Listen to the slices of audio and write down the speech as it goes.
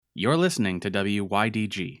You're listening to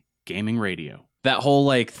WYDG Gaming Radio. That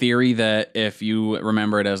whole theory that if you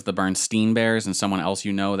remember it as the Bernstein Bears and someone else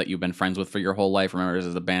you know that you've been friends with for your whole life remembers it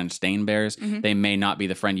as the Bernstein Bears, they may not be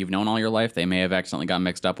the friend you've known all your life. They may have accidentally got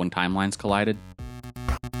mixed up when timelines collided.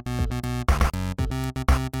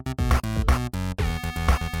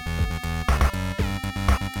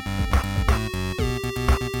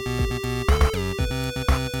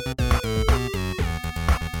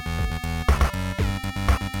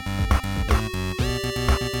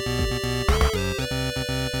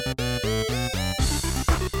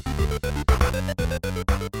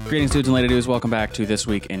 Greetings, dudes and lady dudes. Welcome back to This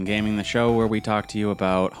Week in Gaming, the show where we talk to you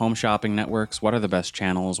about home shopping networks, what are the best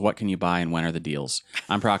channels, what can you buy, and when are the deals.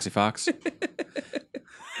 I'm Proxy Fox.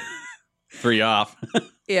 3 off.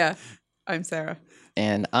 Yeah, I'm Sarah.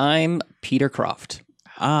 And I'm Peter Croft.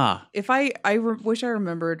 If I wish I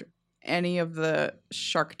remembered any of the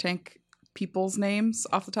Shark Tank people's names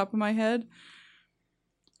off the top of my head,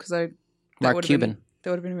 because Mark Cuban. That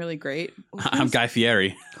would have been really great. I'm Guy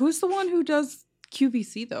Fieri. Who's the one who does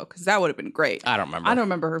QVC though? Because that would have been great. I don't remember. I don't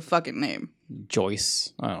remember her fucking name.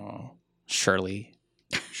 Joyce. I don't know. Shirley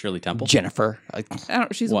Temple. Jennifer. I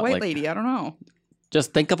don't. She's a white lady. I don't know.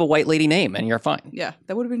 Just think of a white lady name and you're fine. Yeah,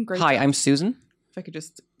 that would have been great. Hi, I'm Susan. If I could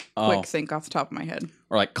just quick think off the top of my head.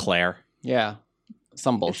 Or Claire. Yeah.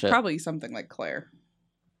 Some bullshit. It's probably something like Claire.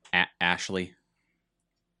 Ashley.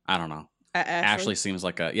 I don't know. Ashley seems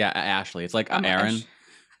like Ashley. It's like Aaron,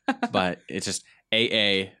 but it's just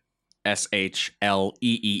AASHLEEE.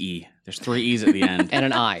 Therethere's 3 E's at the end. And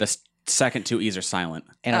an I. The second 2 E's are silent.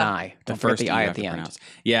 And an I. The Don't first forget the E I you at the have to end. pronounce.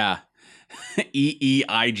 Yeah.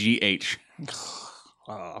 EEIGH.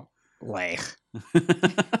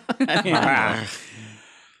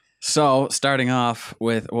 So, starting off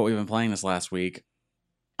with what we've been playing this last week,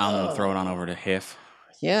 I'm going to throw it on over to Hiff.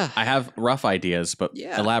 Yeah. I have rough ideas, but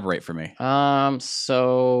elaborate for me.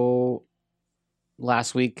 So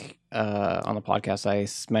last week on the podcast, I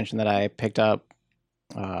mentioned that I picked up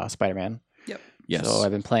Spider-Man. Yep. Yes. So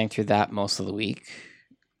I've been playing through that most of the week.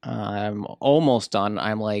 I'm almost done.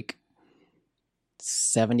 I'm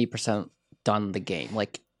 70% done the game,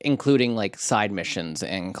 including side missions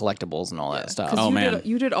and collectibles and all that stuff. Oh, man.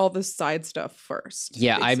 You did all the side stuff first.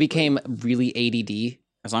 Yeah, basically. I became really ADD.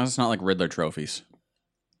 As long as it's not like Riddler trophies.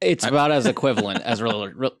 It's about as equivalent as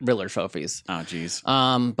Riddler trophies. Oh, geez.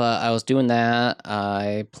 But I was doing that.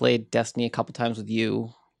 I played Destiny a couple times with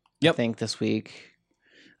you. Yep. I think this week.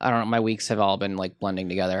 I don't know. My weeks have all been blending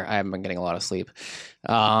together. I haven't been getting a lot of sleep.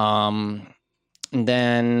 And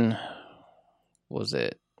then, what was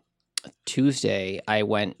it? Tuesday, I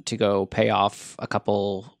went to go pay off a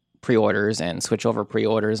couple pre-orders and switch over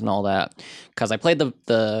pre-orders and all that because I played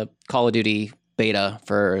the Call of Duty beta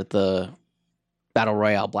for the Battle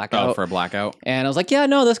Royale Blackout. Oh, for a Blackout. And I was like, yeah,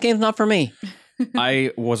 no, this game's not for me.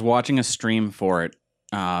 I was watching a stream for it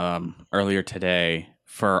earlier today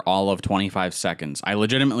for all of 25 seconds. I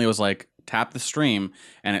legitimately was tap the stream,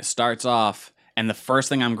 and it starts off, and the first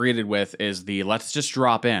thing I'm greeted with is let's just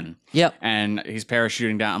drop in. Yep. And he's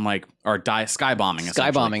parachuting down. I'm skybombing.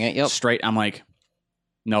 Skybombing it, yep. Straight, I'm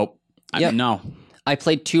nope. Yep. No. I I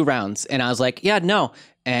played 2 rounds, and I was like, yeah, no.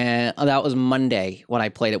 And that was Monday when I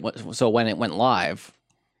played it. So when it went live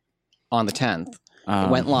on the 10th, it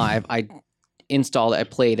went live. I installed it. I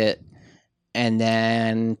played it. And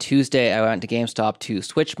then Tuesday, I went to GameStop to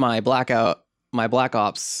switch my Black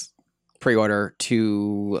Ops pre-order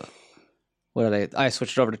to... What are they? I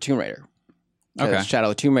switched it over to Tomb Raider. Okay.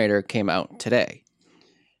 Shadow of the Tomb Raider came out today.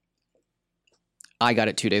 I got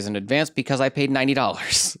it 2 days in advance because I paid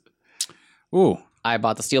 $90. Ooh. I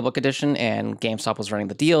bought the Steelbook edition, and GameStop was running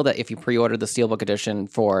the deal that if you pre-ordered the Steelbook edition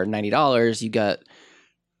for $90, you got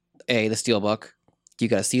the Steelbook, you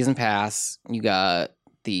got a season pass, you got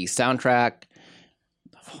the soundtrack,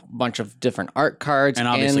 a bunch of different art cards, And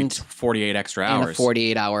obviously 48 extra and hours. a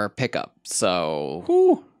 48-hour pickup. So,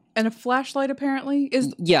 Ooh. And a flashlight apparently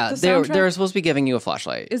is. yeah, the they're soundtrack- supposed to be giving you a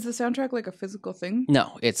flashlight. Is the soundtrack a physical thing?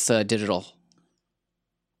 No, it's digital.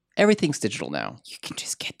 Everything's digital now. You can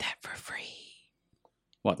just get that for free.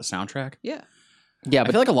 What, the soundtrack? Yeah. Yeah, I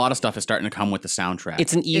but feel like a lot of stuff is starting to come with the soundtrack.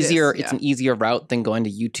 it's an is, easier yeah. an easier route than going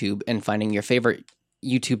to YouTube and finding your favorite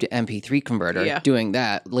YouTube to MP3 converter. Yeah. Doing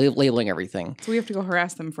that, labeling everything. So we have to go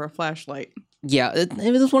harass them for a flashlight. Yeah,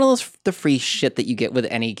 it was one of the free shit that you get with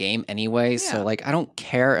any game anyway. So Yeah. I don't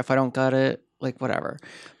care if I don't got it. Whatever.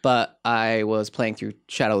 But I was playing through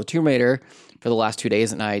Shadow of the Tomb Raider for the last 2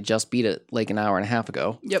 days, and I just beat it an hour and a half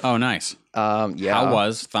ago. Yep. Oh, nice. Yeah. How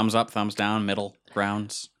was? Thumbs up, thumbs down, middle,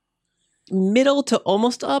 grounds? Middle to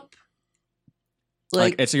almost up.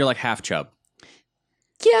 You're half chub.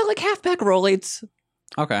 Yeah, half pack Rolaids.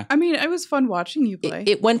 Okay. I mean, it was fun watching you play.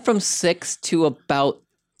 It went from 6 to about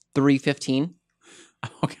 3:15.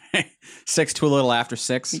 Okay. 6 to a little after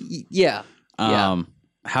 6. Yeah. Yeah.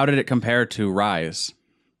 How did it compare to Rise?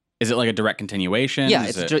 Is it like a direct continuation? Yeah,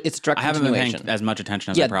 Is it's direct I haven't been continuation. paying as much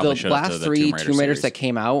attention as I probably should the have to last the 3 Tomb Tomb Raiders series. that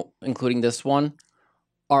came out, including this one,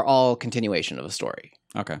 are all continuation of a story.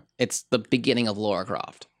 Okay. It's the beginning of Lara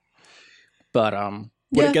Croft. But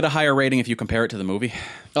Would it get a higher rating if you compare it to the movie?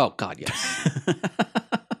 oh god, yes.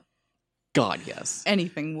 God, yes.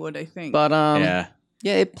 Anything would, I think. But Yeah.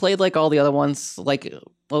 yeah, it played like all the other ones. Like,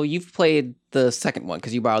 well, you've played the second one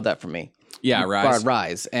because you borrowed that from me. Yeah, You Rise. borrowed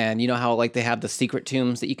Rise, and you know how like they have the secret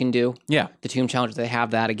tombs that you can do. Yeah. The tomb challenges, they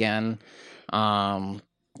have that again.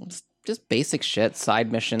 It's just basic shit,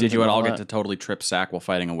 side missions. Did you and at all that. get to totally trip sack while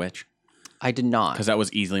fighting a witch? I did not. Because that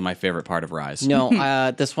was easily my favorite part of Rise. No,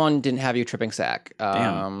 this one didn't have you tripping sack.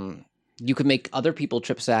 Damn. You could make other people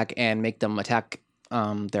trip sack and make them attack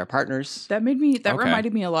their partners. that Okay.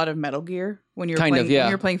 reminded me a lot of Metal Gear when you were Kind of, playing yeah. when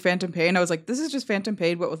you were playing Phantom Pain. I was like, this is just Phantom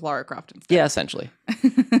Pain, but with Lara Croft instead. Yeah, essentially.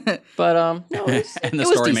 But no, it was, And the it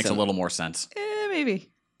was story makes a decent. little more sense. Maybe.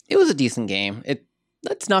 It was a decent game.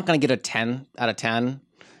 It's not going to get a 10 out of 10.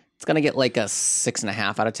 It's going to get like a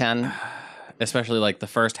 6.5 out of 10. Especially like the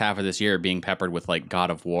first half of this year being peppered with like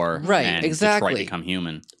God of War Right, and exactly. Detroit Become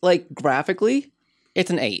Human. Like graphically,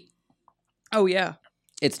 it's an 8. Oh yeah.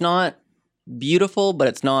 It's not beautiful, but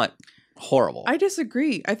it's not horrible. I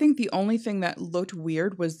disagree. I think the only thing that looked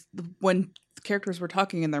weird was when the characters were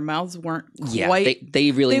talking and their mouths weren't yeah, quite.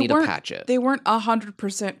 they really they need to weren't- patch it. They weren't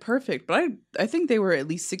 100% perfect, but I think they were at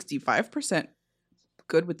least 65%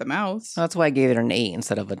 good with the mouths. That's why I gave it an 8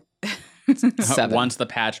 instead of a 7. Once the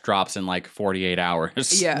patch drops in like 48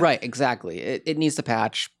 hours. Yeah. Right, exactly. It needs to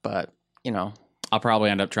patch, but you know, I'll probably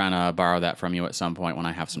end up trying to borrow that from you at some point when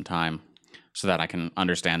I have some time so that I can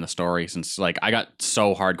understand the story, since like I got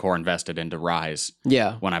so hardcore invested into Rise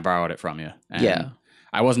yeah, when I borrowed it from you. And Yeah.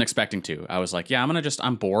 I wasn't expecting to. I was like, yeah,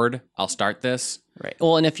 I'm bored. I'll start this. right.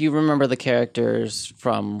 Well, and if you remember the characters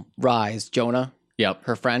from Rise, Jonah, Yep.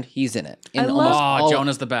 her friend, he's in it. I In love-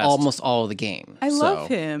 Jonah's the best. almost all of the game. I love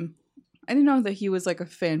So, him. I didn't know that he was like a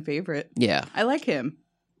fan favorite. Yeah, I like him.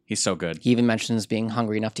 He's so good. he even mentions being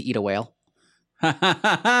hungry enough to eat a whale.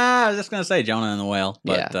 I was just going to say Jonah and the Whale,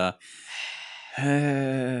 but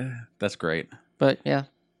that's great. But yeah,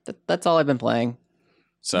 that's all I've been playing.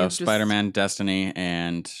 So You've just- Spider-Man, Destiny,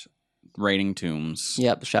 and Raiding Tombs.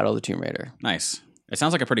 Yep, Shadow of the Tomb Raider. Nice. It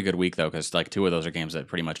sounds like a pretty good week, though, because like 2 of those are games that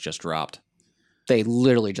pretty much just dropped. They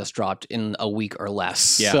literally just dropped in a week or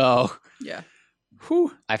less. Yeah. So Yeah,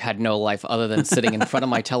 Whew. I've had no life other than sitting in front of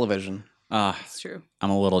my television. it's true. I'm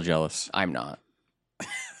a little jealous. I'm not.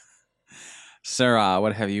 Sarah,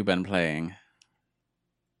 what have you been playing?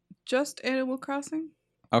 Just Animal Crossing.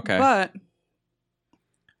 Okay. But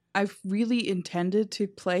I've really intended to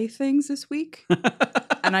play things this week,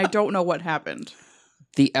 and I don't know what happened.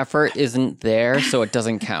 The effort isn't there, so it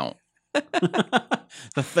doesn't count.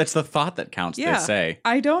 That's the thought that counts, Yeah. they say.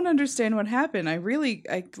 I don't understand what happened. I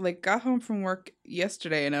like got home from work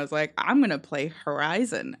yesterday, and I was like, I'm gonna play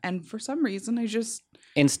Horizon, and for some reason, I just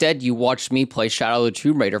Instead, you watched me play Shadow of the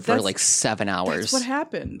Tomb Raider for That's- like 7 hours. that's what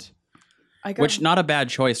happened. I got Which, not a bad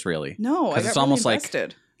choice, really. no, I 'cause got it's really almost like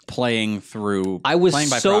invested. Playing through. I was playing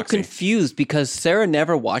by so proxy. confused because Sarah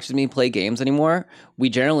never watches me play games anymore.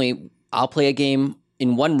 I'll play a game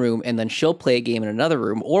in one room and then she'll play a game in another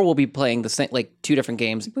room, or we'll be playing the same, like 2 different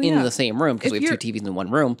games Well, in yeah. the same room because If we have 2 TVs in one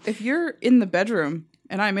room. If you're in the bedroom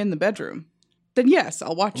and I'm in the bedroom, then yes,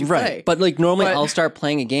 I'll watch you play. But like normally But- I'll start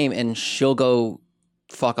playing a game and she'll go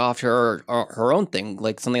fuck off to her own thing,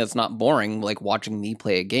 like something that's not boring, like watching me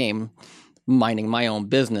play a game, minding my own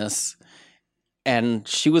business. And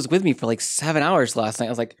she was with me for like 7 hours last night. I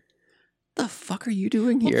was like, the fuck are you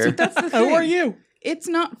doing Well, here? see, that's the Who thing. are you? It's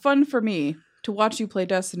not fun for me to watch you play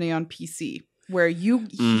Destiny on PC, where you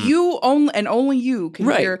Mm. you only you can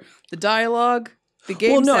Right. hear the dialogue, the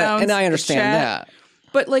game Well, no, sounds, and I the understand chat. that.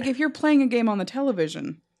 But like if you're playing a game on the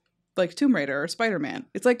television, like Tomb Raider or Spider-Man,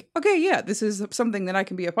 it's like, okay, yeah, this is something that I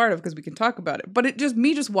can be a part of because we can talk about it. But it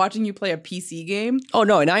just watching you play a PC game. Oh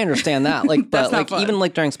no, and I understand that. Like, That's but not like fun. even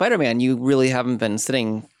like during Spider-Man, you really haven't been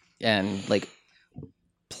sitting and like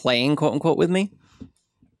playing quote unquote with me.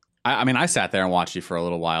 I mean, I sat there and watched you for a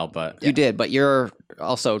little while, but You did, but you're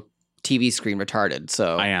also TV screen retarded.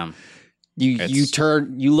 So I am. you It's-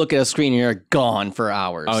 you look at a screen and you're gone for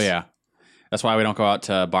hours. Oh, yeah. That's why we don't go out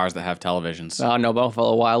to bars that have televisions. No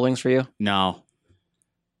Buffalo Wild Wings for you. No.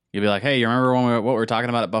 You'd be like, hey, you remember what we were talking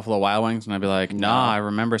about at Buffalo Wild Wings? And I'd be like, No. nah, I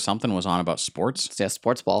remember something was on about sports. It's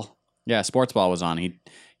sports ball. Yeah, sports ball was on. He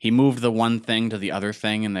he moved the one thing to the other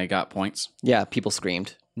thing and they got points. Yeah, people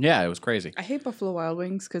screamed. Yeah, it was crazy. I hate Buffalo Wild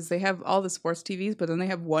Wings because they have all the sports TVs, but then they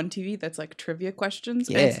have one TV that's like trivia questions.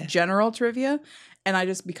 And it's general trivia, and I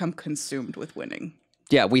just become consumed with winning.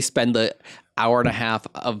 Yeah, we spend the hour and a half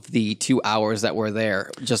of the 2 hours that we're there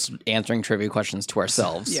just answering trivia questions to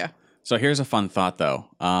ourselves. Yeah. So here's a fun thought, though.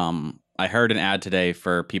 I heard an ad today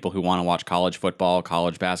for people who want to watch college football,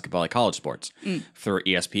 college basketball, like college sports through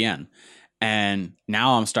ESPN. And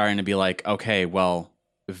now I'm starting to be like, okay, well,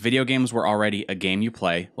 video games were already a game you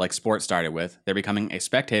play, like sports started with. They're becoming a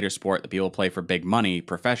spectator sport that people play for big money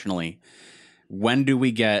professionally. When do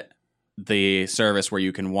we get the service where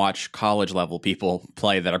you can watch college level people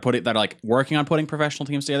play that are like working on putting professional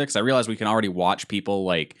teams together? Because I realize we can already watch people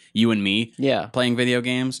like you and me playing video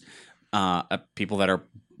games. People that are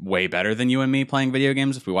way better than you and me playing video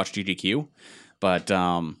games if we watch GGQ. But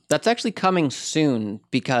that's actually coming soon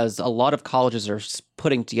because a lot of colleges are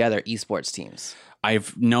putting together esports teams.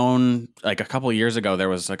 I've known like a couple of years ago, there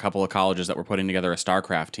was a couple of colleges that were putting together a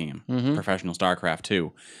StarCraft team, professional StarCraft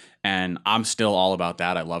too. And I'm still all about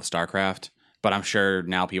that. I love StarCraft. But I'm sure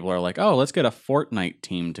now people are like, oh, let's get a Fortnite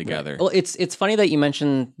team together. Right. Well, it's funny that you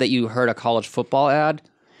mentioned that you heard a college football ad,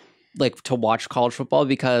 like to watch college football,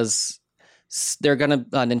 because they're gonna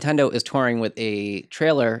Nintendo is touring with a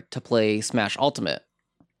trailer to play Smash Ultimate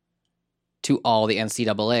to all the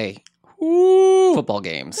NCAA football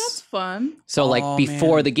games. That's fun. So like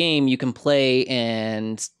before the game, you can play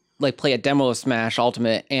and like play a demo of Smash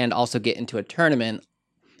Ultimate and also get into a tournament.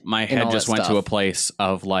 My head just went to a place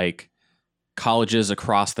of like colleges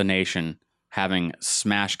across the nation having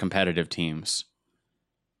Smash competitive teams.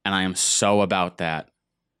 And I am so about that.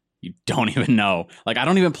 You don't even know. Like, I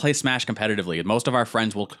don't even play Smash competitively. Most of our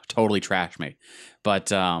friends will totally trash me.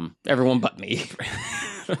 But everyone but me.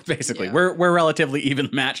 Basically, we're relatively even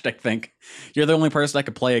matched, I think. You're the only person I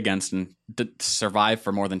could play against and survive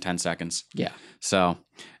for more than 10 seconds. Yeah. So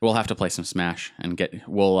we'll have to play some Smash and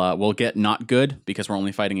we'll get not good because we're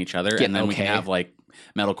only fighting each other, and then we can have like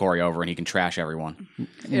Metal Corey over and he can trash everyone.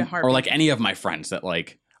 Or like any of my friends that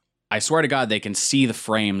like, I swear to God, they can see the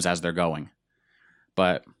frames as they're going.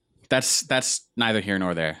 But that's neither here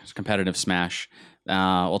nor there. It's competitive Smash.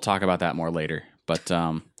 We'll talk about that more later. But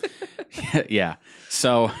yeah.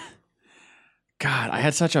 So, God, I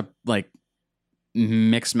had such a like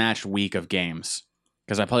mixed matched week of games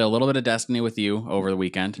because I played a little bit of Destiny with you over the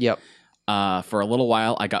weekend. Yep. For a little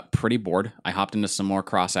while, I got pretty bored. I hopped into some more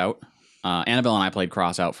Crossout. Annabelle and I played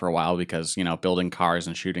Crossout for a while because, you know, building cars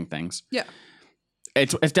and shooting things. Yeah.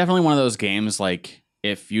 It's definitely one of those games like,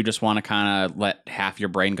 if you just want to kind of let half your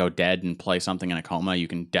brain go dead and play something in a coma, you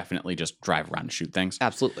can definitely just drive around and shoot things.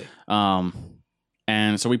 Absolutely.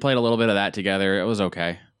 And so we played a little bit of that together. It was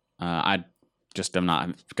okay. I just am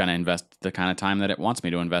not going to invest the kind of time that it wants me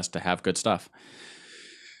to invest to have good stuff.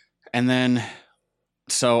 And then,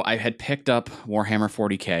 so I had picked up Warhammer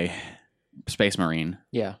 40K Space Marine.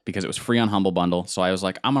 Yeah. Because it was free on Humble Bundle. So I was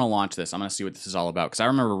like, I'm going to launch this. I'm going to see what this is all about. Because I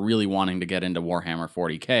remember really wanting to get into Warhammer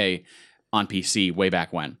 40K on PC way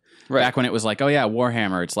back when. Right. Back when it was like, oh yeah,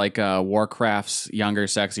 Warhammer. It's like Warcraft's younger,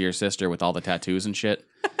 sexier sister with all the tattoos and shit.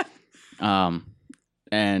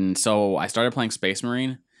 And so I started playing Space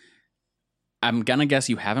Marine. I'm gonna guess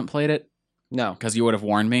you haven't played it. No. Because you would have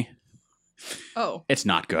warned me. Oh. It's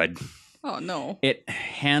not good. Oh, no. It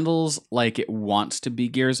handles like it wants to be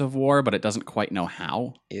Gears of War, but it doesn't quite know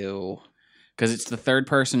how. Ew. Because it's the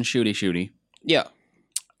third-person shooty. Yeah.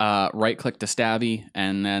 Right click to stabby,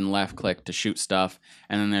 and then left click to shoot stuff.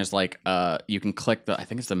 And then there's like, you can click I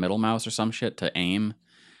think it's the middle mouse or some shit to aim.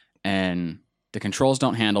 And the controls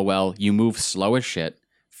don't handle well. You move slow as shit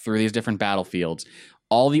through these different battlefields.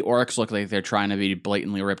 All the orcs look like they're trying to be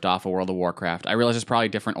blatantly ripped off of World of Warcraft. I realize there's probably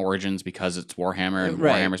different origins because it's Warhammer, and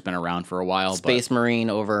Warhammer's been around for a while. Space Marine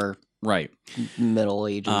over Middle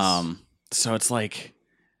Ages. So it's like,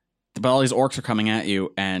 but all these orcs are coming at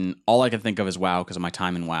you, and all I can think of is WoW because of my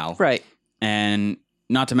time in WoW. Right. And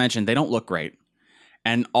not to mention, they don't look great.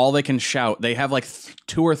 And all they can shout, they have like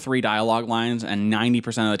 2 or 3 dialogue lines, and 90%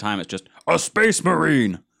 of the time it's just, a Space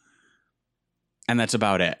Marine! And that's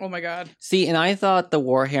about it. Oh my God. See, and I thought the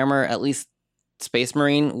Warhammer, at least Space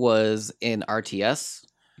Marine, was an RTS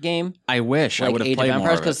game. I wish I would have played more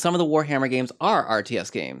of it. Because some of the Warhammer games are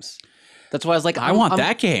RTS games. That's why I was like, I want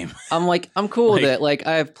that game. I'm like, I'm cool with it. Like,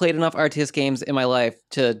 I've played enough RTS games in my life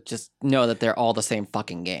to just know that they're all the same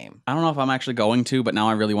fucking game. I don't know if I'm actually going to, but now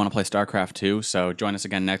I really want to play StarCraft 2. So join us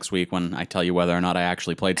again next week when I tell you whether or not I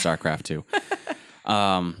actually played StarCraft 2.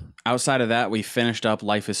 Outside of that, we finished up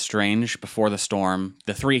Life is Strange, Before the Storm,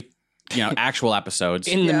 the 3 actual episodes.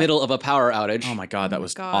 In the middle of a power outage. Oh my God, that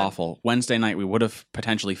was God. awful. Wednesday night, we would have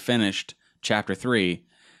potentially finished chapter 3,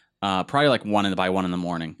 probably like by 1 in the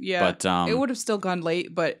morning. Yeah. But It would have still gone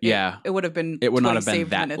late, but Yeah. it would have been. It would not 20 have been saved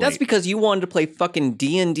that minutes. late. That's because you wanted to play fucking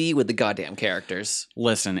D&D with the goddamn characters.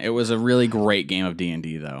 listen, it was a really great game of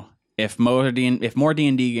D&D, though. If more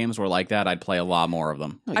D&D games were like that, I'd play a lot more of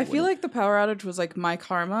them. No, you I feel wouldn't. like the power outage was like my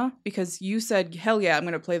karma because you said, hell yeah, I'm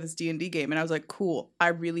going to play this D&D game. And I was like, cool, I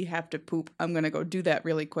really have to poop. I'm going to go do that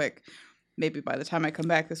really quick. Maybe by the time I come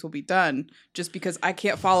back, this will be done. Just because I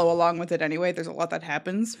can't follow along with it anyway. There's a lot that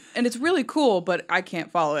happens. And it's really cool, but I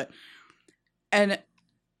can't follow it. And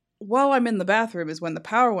while I'm in the bathroom is when the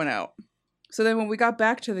power went out. So then when we got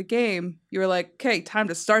back to the game, you were like, okay, time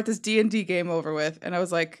to start this D&D game over with. And I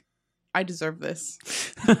was like, I deserve this.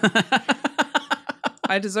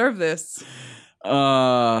 I deserve this.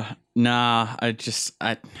 Nah,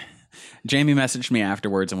 Jamie messaged me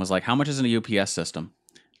afterwards and was like, how much is in a UPS system?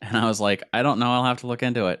 And I was like, I don't know. I'll have to look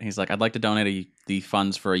into it. He's like, I'd like to donate the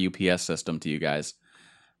funds for a UPS system to you guys.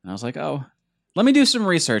 And I was like, oh, let me do some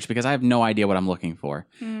research because I have no idea what I'm looking for.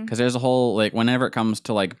 Because there's a whole, like, whenever it comes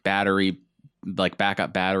to like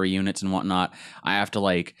backup battery units and whatnot, I have to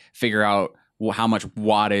like figure out how much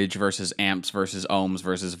wattage versus amps versus ohms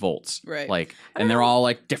versus volts. Right. Like, I and they're don't- all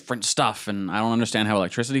like different stuff. And I don't understand how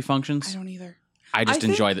electricity functions. I don't either. I just I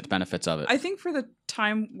think- enjoy the benefits of it. I think for the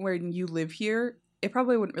time when you live here, it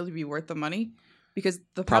probably wouldn't really be worth the money because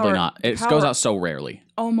the power, Probably not. the It power goes out so rarely.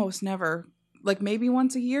 almost never. Like maybe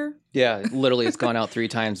once a year. Yeah, literally, it's gone out 3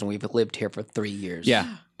 times, and we've lived here for 3 years.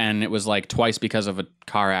 Yeah. And it was like twice because of a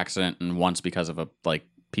car accident and once because of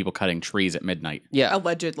people cutting trees at midnight. Yeah.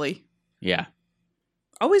 Allegedly. Yeah.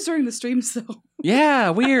 Always during the streams though.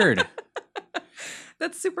 Yeah, weird.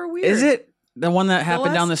 That's super weird. Is it the one that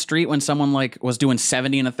happened down last- the street when someone like was doing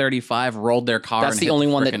 70 and a 35, rolled their car? That's and the hit only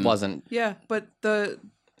one that frickin- wasn't. Yeah, but the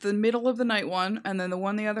middle of the night one and then the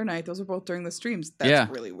one the other night, those are both during the streams. That's Yeah.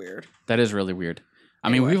 really weird. That is really weird. I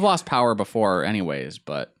mean, Anyway. we've lost power before anyways,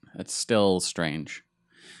 but it's still strange.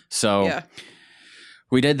 So Yeah.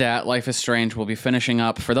 we did that. Life is Strange. We'll be finishing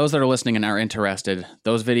up. For those that are listening and are interested,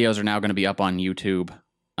 those videos are now going to be up on YouTube.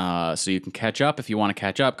 So you can catch up if you want to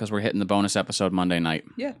catch up because we're hitting the bonus episode Monday night.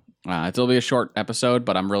 Yeah. It'll be a short episode,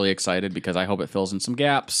 but I'm really excited because I hope it fills in some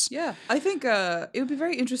gaps. Yeah, I think it would be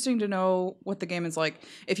very interesting to know what the game is like.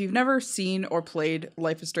 If you've never seen or played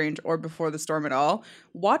Life is Strange or Before the Storm at all,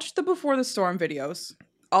 watch the Before the Storm videos,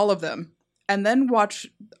 all of them, and then watch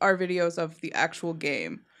our videos of the actual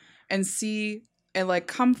game and see and like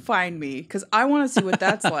come find me because I want to see what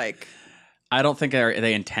that's like. I don't think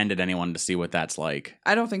they intended anyone to see what that's like.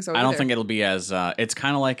 I don't think so. I don't either. think it'll be as. It's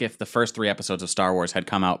kind of like if the first 3 episodes of Star Wars had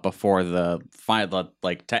come out before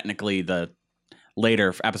technically the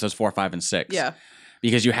later episodes 4, 5, and 6. Yeah,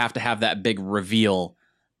 Because you have to have that big reveal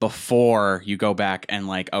before you go back and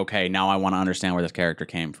like, okay, now I want to understand where this character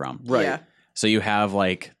came from. Right. Yeah. So you have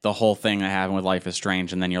like the whole thing that happened with Life is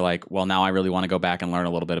Strange, and then you're like, well, now I really want to go back and learn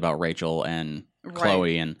a little bit about Rachel and Right.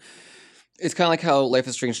 Chloe and. It's kind of like how Life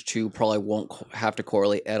is Strange 2 probably won't have to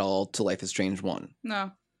correlate at all to Life is Strange 1. No.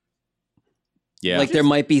 Yeah. Like, there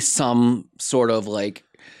might be some sort of, like,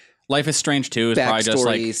 Life is Strange 2 is probably just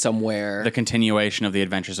backstory like somewhere. the continuation of the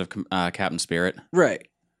adventures of Captain Spirit, Right.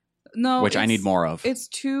 No. which I need more of. It's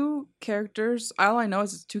 2 characters. All I know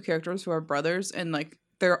is it's 2 characters who are brothers and like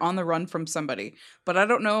they're on the run from somebody. But I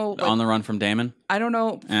don't know. Like, On the Run from Damon. I don't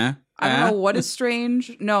know. I don't know what is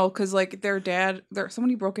strange. No, because like their dad,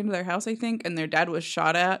 somebody broke into their house, I think, and their dad was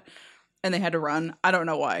shot at, and they had to run. I don't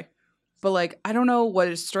know why, but like I don't know what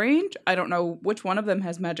is strange. I don't know which one of them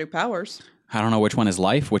has magic powers. I don't know which one is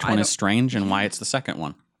life, which I one is don't- strange, and why it's the second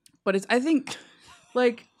one. But it's I think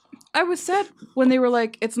like I was sad when they were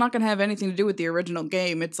like it's not gonna have anything to do with the original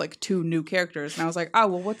game. It's like 2 new characters, and I was like, oh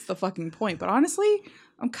well, what's the fucking point? But honestly,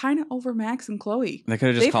 I'm kind of over Max and Chloe. They could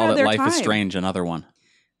have just They've called had it their Life is time. Strange, another one.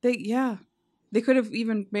 They could have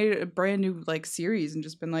even made it a brand new like series and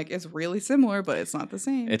just been like it's really similar, but it's not the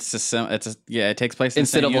same. It takes place in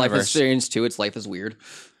Instead the of same Life is universe. Strange 2, it's Life is Weird.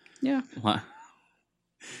 yeah. What?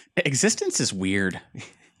 Existence is weird,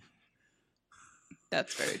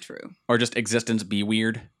 That's very true. or just existence be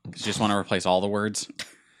weird. 'Cause you just want to replace all the words.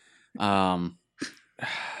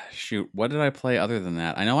 Shoot, what did I play other than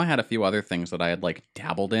that? I know I had a few other things that I had like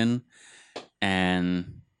dabbled in,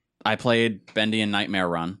 and I played Bendy and Nightmare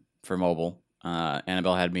Run for mobile.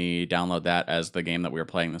 Annabelle had me download that as the game that we were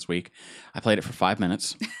playing this week. I played it for 5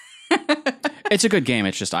 minutes. It's a good game.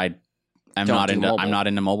 It's just I'm Don't not do into mobile. I'm not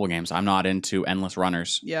into mobile games. I'm not into endless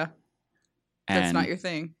runners. Yeah, that's And not your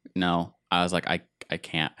thing. no, I was like I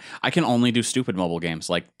can't. I can only do stupid mobile games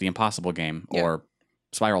like the Impossible game Yeah. or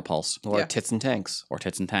Spiral Pulse Or Yeah. Tits and Tanks. or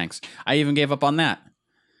Tits and Tanks. I even gave up on that.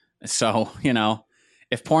 So,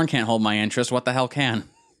 if porn can't hold my interest, what the hell can?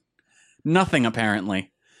 Nothing,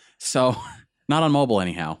 apparently. So, not on mobile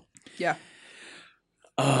anyhow. Yeah.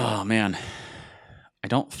 Oh, man. I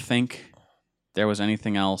don't think there was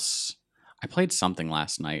anything else. I played something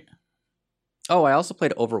last night. Oh, I also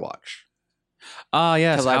played Overwatch. Oh,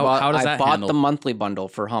 yes. Because How does I that bought handle? the monthly bundle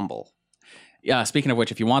for Humble. Yeah, speaking of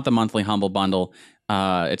which, if you want the monthly Humble bundle,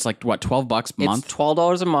 it's like, what, $12 a month? It's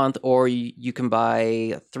 $12 a month, or you can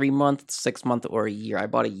buy 3 months, 6 month, or a year. I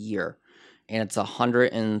bought a year, and it's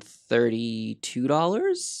 $132,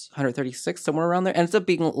 $136, somewhere around there. And it's up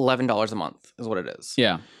being $11 a month is what it is.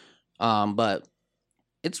 Yeah. But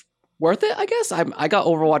it's worth it, I guess. I got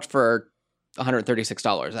Overwatch for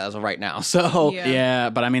 $136 as of right now. So Yeah,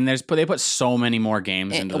 but I mean, they put so many more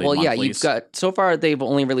games into the monthlies. you've got, so far they've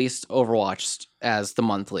only released Overwatch as the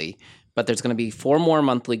monthly, but there's going to be 4 more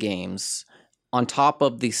monthly games on top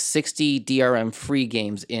of the 60 DRM free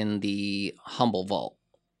games in the Humble Vault.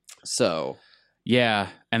 So Yeah,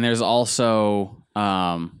 and there's also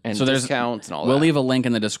and so there's discounts and all we'll that. leave a link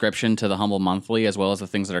in the description to the Humble Monthly as well as the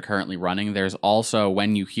things that are currently running. There's also,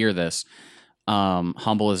 when you hear this,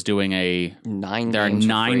 Humble is doing there are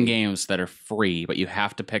 9 games that are free, but you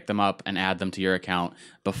have to pick them up and add them to your account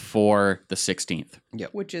before the 16th.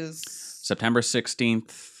 Which is September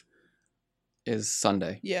 16th. Is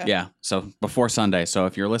Sunday. yeah. Yeah, so before Sunday. So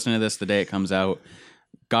if you're listening to this the day it comes out,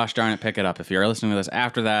 gosh darn it, pick it up. If you're listening to this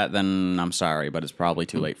after that, then I'm sorry, but it's probably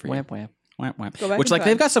too late for you. Wham, wham. Wham, wham. Go back Which, in like, time.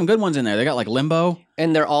 they've got some good ones in there. They got, like, Limbo.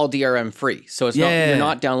 And they're all DRM free. So it's not, Yeah. you're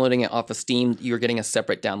not downloading it off of Steam. You're getting a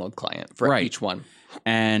separate download client for Right. each one.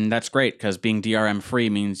 And that's great because being DRM free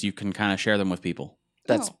means you can kind of share them with people.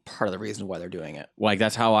 That's Oh. part of the reason why they're doing it. Like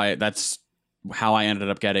that's how I ended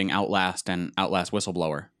up getting Outlast and Outlast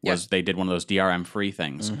Whistleblower was they did one of those DRM free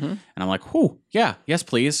things. Mm-hmm. And I'm like, whoo, yeah, yes,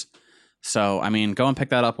 please. So, I mean, go and pick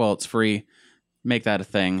that up while it's free. Make that a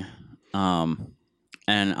thing. And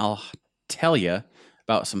I'll tell you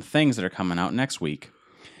about some things that are coming out next week.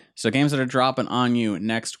 So, games that are dropping on you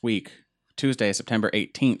next week, Tuesday, September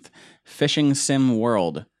 18th. Fishing Sim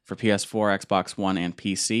World for PS4, Xbox One, and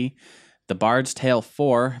PC. The Bard's Tale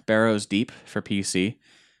 4, Barrows Deep for PC.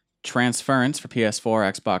 Transference for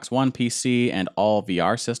PS4, Xbox One, PC, and all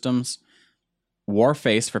VR systems.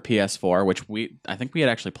 Warface for PS4, which I think we had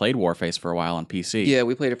actually played Warface for a while on PC. Yeah,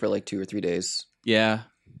 we played it for like 2 or 3 days. Yeah.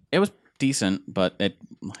 It was decent, but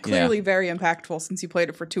Clearly very impactful since you played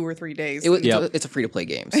it for 2 or 3 days. It's a free to play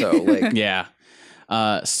game, so like yeah.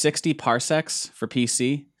 60 parsecs for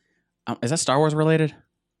PC. Is that Star Wars related?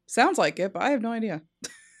 Sounds like it, but I have no idea.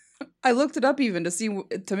 I looked it up even to see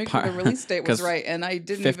to make sure the release date was 'Cause right, and I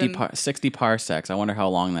didn't 60 parsecs. I wonder how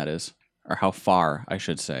long that is, or how far, I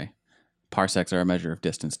should say. Parsecs are a measure of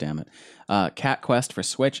distance, damn it. Cat Quest for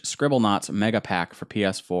Switch, Scribblenauts Mega Pack for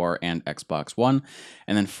PS4 and Xbox One.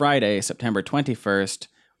 And then Friday, September 21st,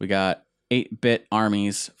 we got 8-Bit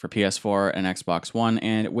Armies for PS4 and Xbox One,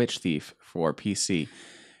 and Witch Thief for PC.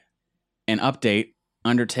 An update,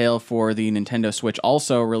 Undertale for the Nintendo Switch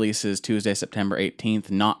also releases Tuesday, September 18th,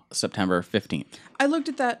 not September 15th. I looked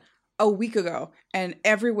at that a week ago, and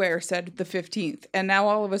everywhere said the 15th, and now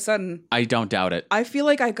all of a sudden, I don't doubt it. I feel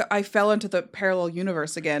like I fell into the parallel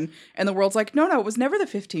universe again, and the world's like, no, it was never the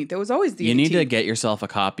 15th. It was always the 18th. You need to get yourself a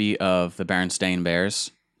copy of the Berenstain Bears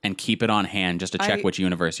and keep it on hand just to check which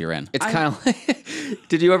universe you're in. it's kind of like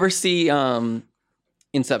did you ever see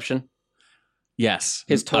Inception? Yes.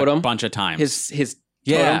 His totem? A bunch of times. His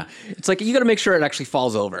Yeah. totem? It's like you got to make sure it actually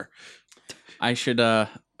falls over. I should there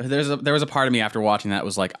was a part of me after watching that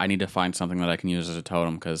was like, I need to find something that I can use as a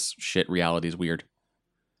totem because shit, reality is weird.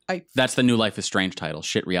 That's the new Life is Strange title.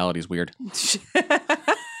 Shit, reality is weird.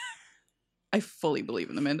 I fully believe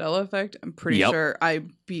in the Mandela effect. I'm pretty Yep. sure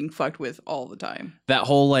I'm being fucked with all the time. That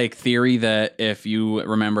whole like theory that if you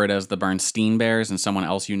remember it as the Bernstein Bears and someone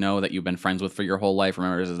else you know that you've been friends with for your whole life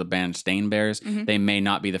remember it as the Berenstain Bears, they may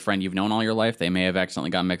not be the friend you've known all your life. They may have accidentally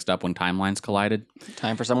got mixed up when timelines collided.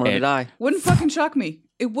 Time for someone to die. Wouldn't fucking shock me.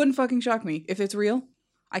 It wouldn't fucking shock me if it's real.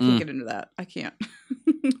 I can't get into that. I can't.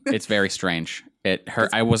 It's very strange. It hurt.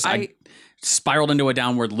 I spiraled into a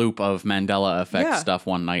downward loop of Mandela effect stuff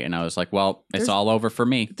one night, and I was like, "Well, it's all over for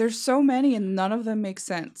me." There's so many, and none of them make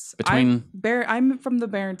sense. Between I'm from the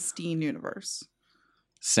Berenstein universe.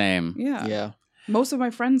 same, Yeah. Most of my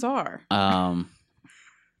friends are.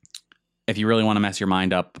 If you really want to mess your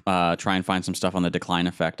mind up, try and find some stuff on the decline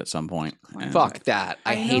effect at some point. And Fuck that.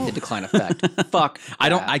 I hate know. the decline effect. Fuck.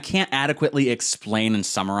 I can't adequately explain and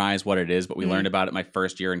summarize what it is, but we learned about it my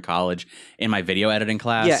first year in college in my video editing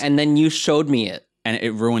class. Yeah, and then you showed me it. and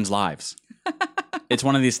it ruins lives. It's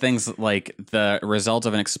one of these things like the result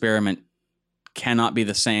of an experiment cannot be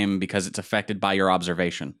the same because it's affected by your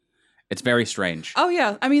observation. It's very strange. Oh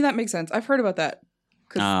yeah, I mean that makes sense. I've heard about that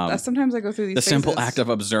because sometimes I go through these. The simple phases. act of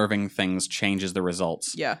observing things changes the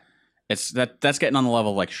results. Yeah, That's getting on the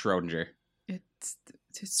level of like Schrodinger.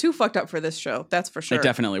 it's too fucked up for this show. That's for sure.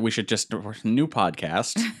 Definitely, we should just new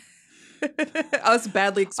podcast. Us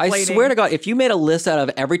badly explaining. I swear to God, if you made a list out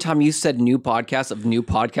of every time you said new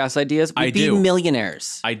podcast ideas, we'd be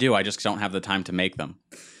millionaires. I do. I just don't have the time to make them.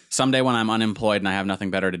 Someday when I'm unemployed and I have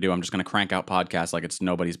nothing better to do, I'm just going to crank out podcasts like it's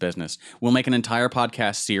nobody's business. We'll make an entire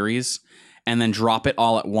podcast series and then drop it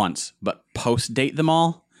all at once, but post-date them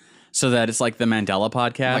all so that it's like the Mandela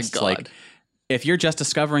podcast. Oh my God. Like, if you're just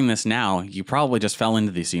discovering this now, you probably just fell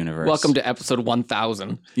into this universe. Welcome to episode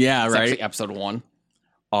 1000. Yeah, It's right. actually episode 1.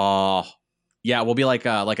 Oh, yeah. We'll be like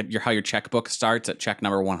how your checkbook starts at check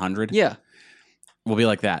number 100. Yeah. We'll be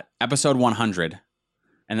like that. Episode 100.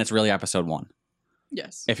 And that's really episode 1.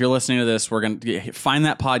 Yes. If you're listening to this, we're going to find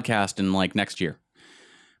that podcast in like next year.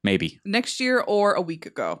 Maybe. Next year or a week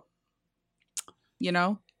ago. You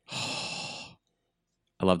know?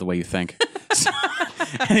 I love the way you think.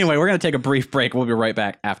 Anyway, we're going to take a brief break. We'll be right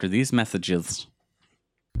back after these messages.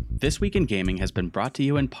 This Week in Gaming has been brought to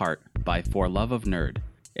you in part by For Love of Nerd.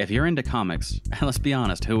 If you're into comics, and let's be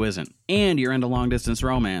honest, who isn't? And you're into long-distance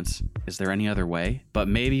romance, is there any other way? But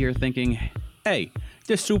maybe you're thinking, hey,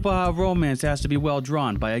 this super hot romance has to be well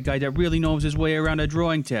drawn by a guy that really knows his way around a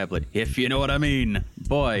drawing tablet, if you know what I mean.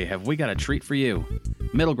 Boy, have we got a treat for you.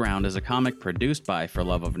 Middle Ground is a comic produced by For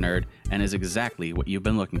Love of Nerd and is exactly what you've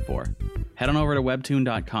been looking for. Head on over to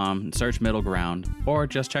webtoon.com and search Middle Ground, or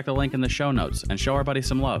just check the link in the show notes and show our buddy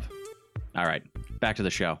some love. All right, back to the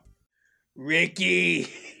show. Ricky,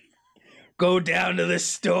 go down to the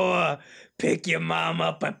store, pick your mom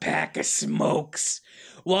up a pack of smokes.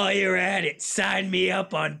 While you're at it, sign me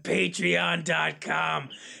up on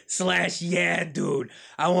patreon.com/yeahdude.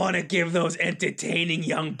 I want to give those entertaining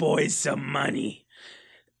young boys some money.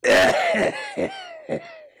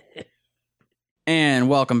 And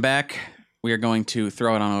welcome back. We are going to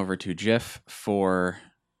throw it on over to Jiff for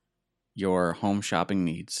your home shopping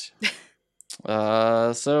needs.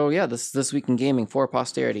 So yeah, this week in gaming for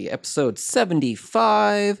posterity, episode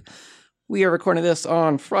 75. We are recording this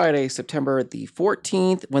on Friday, September the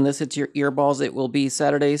 14th. When this hits your earballs, it will be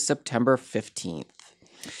Saturday, September 15th.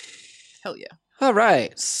 Hell yeah. All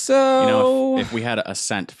right, so You know, if we had a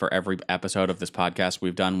cent for every episode of this podcast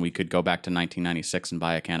we've done, we could go back to 1996 and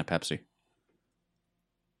buy a can of Pepsi.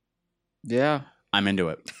 yeah, I'm into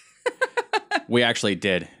it. We actually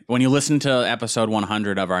did. When you listen to episode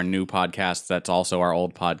 100 of our new podcast, that's also our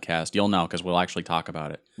old podcast, you'll know because we'll actually talk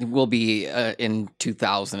about it. we'll be in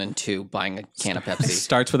 2002 buying a can of It Pepsi.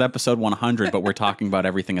 starts with episode 100, but we're talking about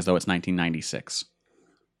everything as though it's 1996.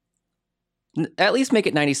 At least make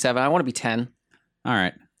it 97. I want to be 10 All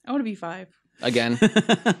right. I want to be 5. again.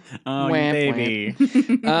 Oh, Wamp, baby.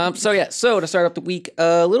 So to start off the week,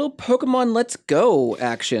 a little Pokemon Let's Go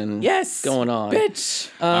action Yes. going on.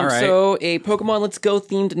 Bitch. All right. So a Pokemon Let's Go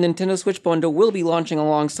themed Nintendo Switch bundle will be launching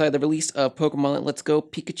alongside the release of Pokemon Let's Go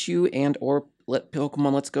Pikachu and or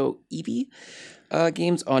Pokemon Let's Go Eevee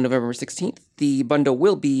games on November 16th. The bundle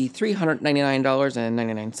will be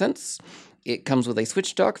 $399.99. It comes with a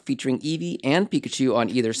Switch dock featuring Eevee and Pikachu on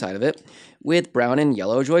either side of it, with brown and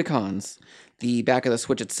yellow Joy-Cons. The back of the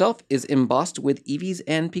Switch itself is embossed with Eevees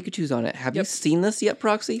and Pikachus on it. Have you Yep. seen this yet,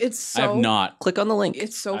 Proxy? It's so I have not. Click on the link.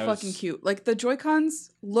 It's so I fucking was- cute. Like the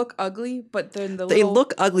Joy-Cons look ugly, but then the They little,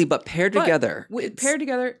 look ugly, but paired but together. paired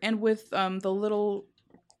together and with the little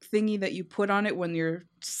thingy that you put on it when you're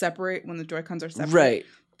separate, when the Joy-Cons are separate. Right.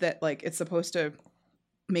 That like it's supposed to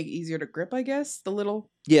make it easier to grip, I guess. The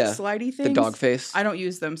little Yeah. slidey things. The dog face. I don't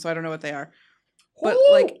use them, so I don't know what they are. But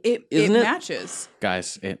Woo! like it Isn't it? matches.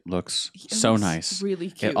 Guys, it looks It so looks nice.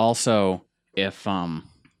 Really cute. It also, if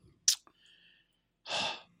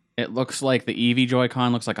it looks like the Eevee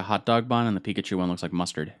Joy-Con looks like a hot dog bun and the Pikachu one looks like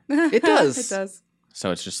mustard. It does. It does.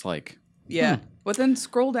 So it's just like Yeah. But then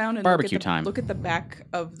scroll down and Barbecue look at time. Look at the back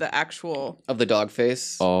of the actual Of the dog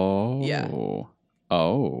face. oh Yeah.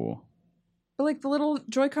 oh. But like the little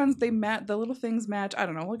Joy-Cons, the little things match. I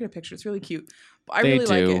don't know. Look at a picture. It's really cute. But I They really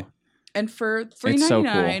like do. it. And for It's so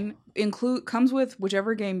 $3.99, comes with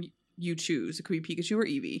whichever game you choose. It could be Pikachu or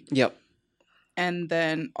Eevee. Yep. And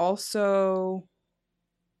then also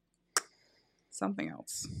something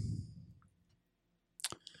else.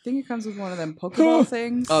 I think it comes with one of them Pokeball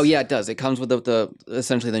things. Oh yeah, it does. It comes with the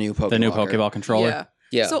essentially the new Pokemon. The new Pokeball controller. Yeah.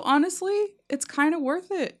 Yeah. So honestly, it's kind of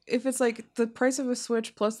worth it if it's like the price of a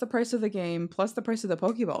Switch plus the price of the game plus the price of the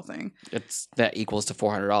Pokeball thing. that equals to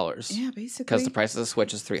 $400. Yeah, basically. Because the price of the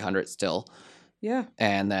Switch is $300 still. Yeah.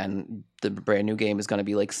 And then the brand new game is going to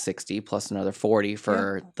be like $60 plus another $40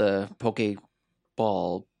 for the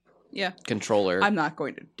Pokeball Yeah. controller. I'm not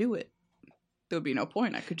going to do it. There would be no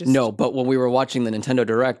point. I could just No, but when we were watching the Nintendo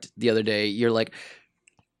Direct the other day, you're like,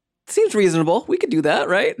 seems reasonable. We could do that,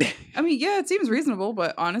 right? I mean, yeah, it seems reasonable,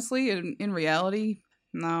 but honestly, in reality,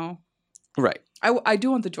 no. Right. I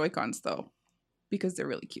do want the Joy-Cons though, because they're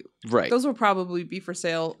really cute. Right. Those will probably be for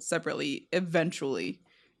sale separately eventually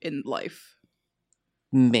in life.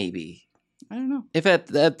 Maybe. I don't know. If at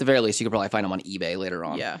the very least, you could probably find them on eBay later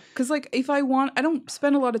on. Yeah, because like if I don't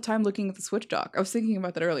spend a lot of time looking at the Switch dock. I was thinking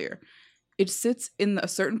about that earlier. It sits in a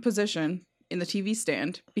certain position in the TV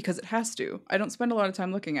stand because it has to. I don't spend a lot of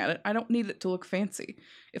time looking at it. I don't need it to look fancy.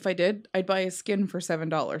 If I did, I'd buy a skin for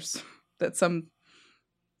 $7 that some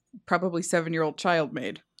probably 7-year-old child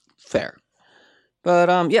made. Fair.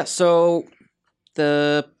 But yeah, so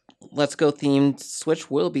the Let's Go themed Switch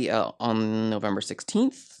will be out on November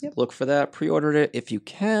 16th. Yep. Look for that. Pre-order it if you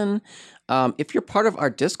can. If you're part of our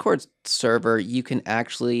Discord server, you can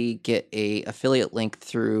actually get a affiliate link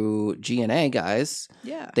through GNA, guys.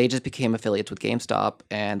 Yeah. They just became affiliates with GameStop,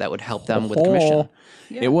 and that would help them with commission.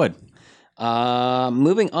 Yeah. It would.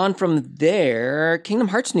 Moving on from there, Kingdom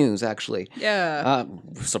Hearts news, actually. Yeah.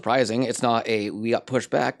 Surprising. It's not we got pushed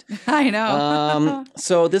back. I know.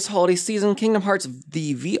 So this holiday season, Kingdom Hearts,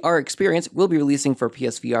 the VR experience, will be releasing for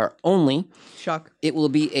PSVR only. Shock. It will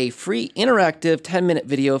be a free interactive 10-minute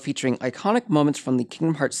video featuring iconic moments from the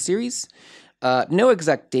Kingdom Hearts series. No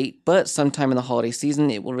exact date, but sometime in the holiday season,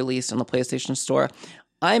 it will release on the PlayStation Store.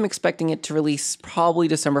 I'm expecting it to release probably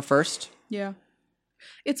December 1st. Yeah.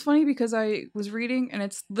 It's funny because I was reading and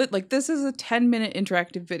it's like this is a 10-minute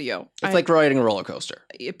interactive video. It's like riding a roller coaster.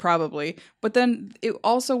 It probably. But then it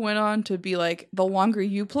also went on to be like the longer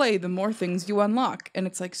you play, the more things you unlock. And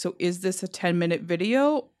it's like, so is this a 10-minute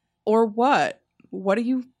video or what? What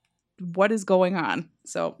is going on?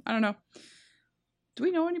 So I don't know. Do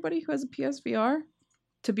we know anybody who has a PSVR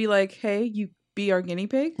to be like, hey, you be our guinea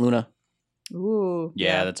pig? Luna. Ooh.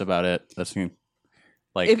 Yeah, that's about it. That's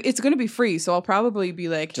like If it's going to be free, so I'll probably be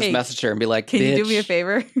like, Just hey, message her and be like, can you do me a "Bitch."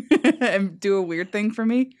 favor and do a weird thing for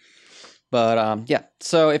me? But yeah,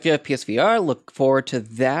 so if you have PSVR, look forward to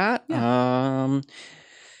that.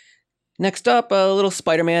 Next up, a little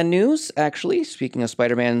Spider-Man news, actually. Speaking of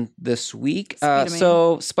Spider-Man this week. Spider-Man.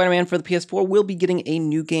 So Spider-Man for the PS4 will be getting a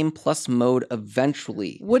New Game Plus mode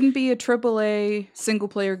eventually. Wouldn't be a AAA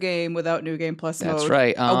single-player game without New Game Plus mode. That's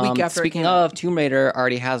right. A week after it Speaking came out. of, Tomb Raider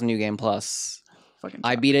already has New Game Plus. Fucking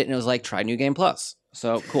I beat it and it was like, try New Game Plus.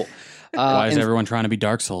 So cool. why is and- everyone trying to be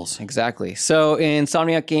Dark Souls? Exactly. So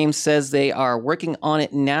Insomniac Games says they are working on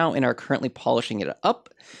it now and are currently polishing it up.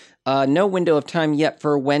 No window of time yet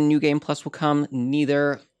for when New Game Plus will come,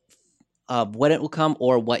 neither when it will come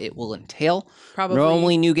or what it will entail. Probably.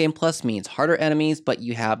 Normally, New Game Plus means harder enemies, but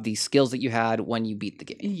you have the skills that you had when you beat the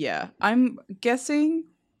game. Yeah. I'm guessing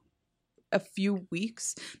a few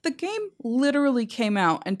weeks. The game literally came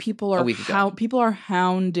out and people A are week ago. people are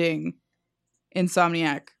hounding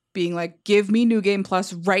Insomniac, being like, give me New Game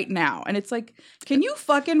Plus right now. And it's like, can you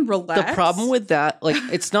fucking relax? The problem with that, like,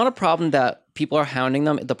 it's not a problem that people are hounding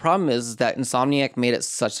them. The problem is that Insomniac made it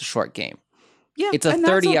such a short game. yeah, It's a and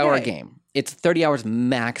that's 30-hour okay. game. It's 30 hours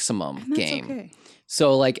maximum And that's game. okay.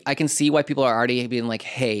 So, like, I can see why people are already being like,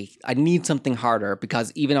 hey, I need something harder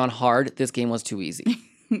because even on hard, this game was too easy.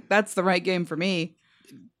 That's the right game for me.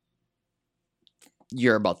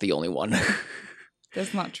 You're about the only one.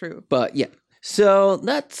 That's not true. But yeah. So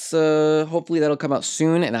that's hopefully that'll come out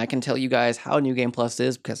soon and I can tell you guys how New Game Plus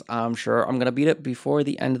is because I'm sure I'm gonna beat it before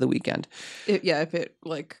the end of the weekend. If it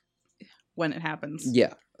like when it happens.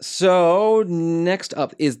 Yeah. So next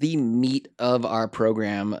up is the meat of our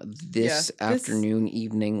program this afternoon,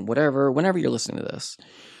 evening, whenever you're listening to this.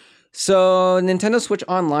 So Nintendo Switch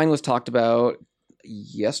Online was talked about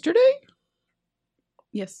yesterday?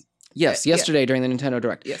 Yes. Yes, Yeah. yesterday during the Nintendo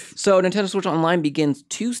Direct. Yes. So Nintendo Switch Online begins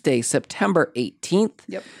Tuesday, September 18th.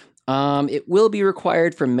 Yep. It will be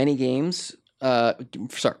required for many games.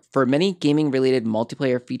 For many gaming-related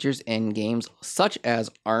multiplayer features in games such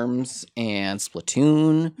as ARMS and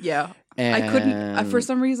Splatoon. Yeah. And I couldn't for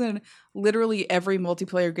some reason literally every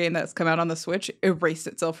multiplayer game that's come out on the Switch erased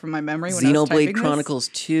itself from my memory when I was Xenoblade typing Chronicles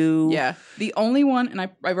 2. this. Yeah. The only one, and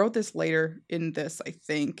I wrote this later in this, I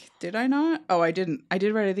think. Did I not? Oh, I didn't. I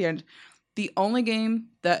did right at the end. The only game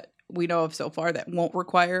that we know of so far that won't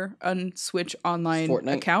require a Switch Online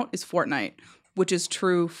Fortnite. account is Fortnite. which is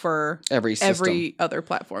true for Every system. every other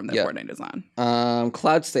platform that Yeah. Fortnite is on.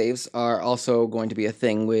 Cloud saves are also going to be a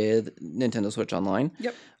thing with Nintendo Switch Online.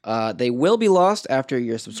 Yep. They will be lost after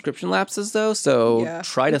your subscription lapses, though. So Yeah,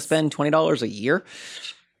 try to it's- spend $20 a year.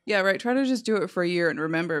 Yeah, right. Try to just do it for a year and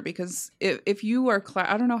remember, because if you are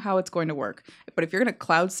I don't know how it's going to work, but if you're going to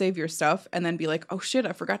cloud save your stuff and then be like, oh shit,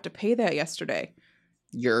 I forgot to pay that yesterday,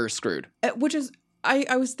 You're screwed. which is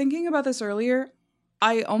I was thinking about this earlier.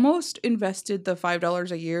 I almost invested the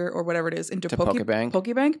 $5 a year or whatever it is into To Pokebank?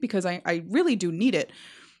 Pokebank because I really do need it,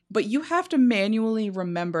 but you have to manually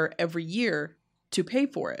remember every year to pay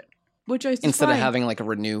for it, which is Instead fine. of having like a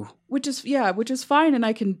renew. Which is fine, and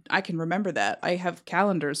I can remember that. I have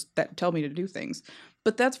calendars that tell me to do things.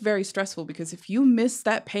 But that's very stressful, because if you miss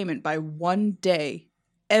that payment by one day,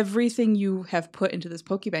 everything you have put into this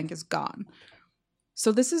Pokebank is gone.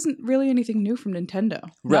 So this isn't really anything new from Nintendo.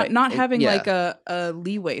 Right. Not having Yeah. like a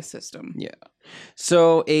leeway system. Yeah.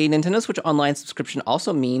 So a Nintendo Switch Online subscription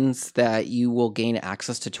also means that you will gain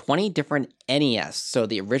access to 20 different NES. So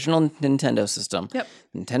the original Nintendo system. Yep.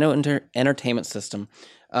 Nintendo Entertainment System.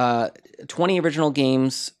 20 original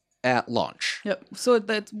games at launch. Yep. So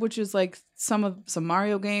which is like some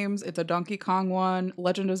Mario games. It's a Donkey Kong one,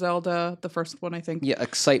 Legend of Zelda, the first one I think. Yeah,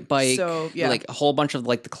 Excite Bike. So, yeah. Like a whole bunch of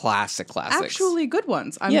like the classics. Actually good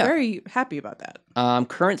ones. I'm Yeah. very happy about that.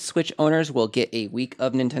 Current Switch owners will get a week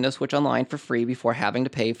of Nintendo Switch Online for free before having to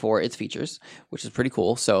pay for its features, which is pretty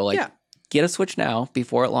cool. So like Yeah. get a Switch now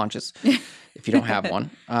before it launches if you don't have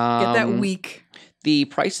one. Get that week. The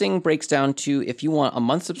pricing breaks down to, if you want a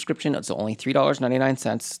month subscription, it's only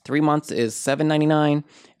 $3.99. 3 months is $7.99,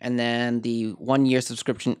 and then the 1 year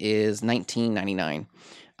subscription is $19.99.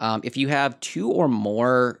 If you have 2 or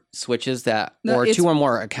more Switches No, 2 or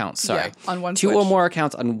more accounts, sorry, Yeah, on one 2 Switch. or more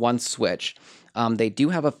accounts on one Switch, they do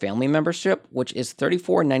have a family membership, which is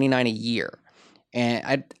 $34.99 a year.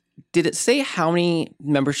 And did it say how many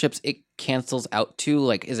memberships it cancels out to?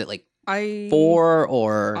 Like, is it like I 4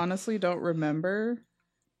 or honestly don't remember.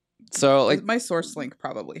 so? Like, My source link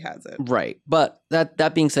probably has it. right. But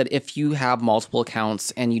that being said, if you have multiple accounts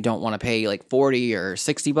and you don't want to pay like 40 or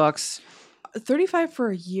 $60, 35 for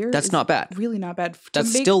a year. that's is not bad. really not bad.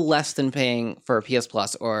 That's still less than paying for PS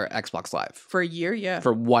Plus or Xbox Live for a year. Yeah.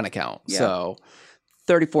 for one account. Yeah. So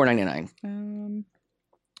 $34.99.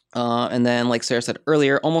 And then, like Sarah said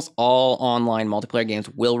earlier, almost all online multiplayer games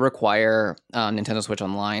will require Nintendo Switch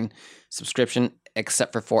Online subscription,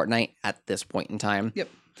 except for Fortnite at this point in time. Yep.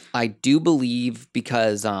 I do believe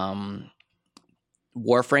because Warframe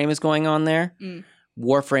is going on there. Mm.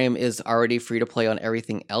 Warframe is already free to play on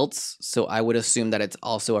everything else, so I would assume that it's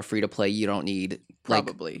also a free to play. You don't need like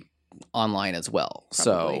Probably. online as well.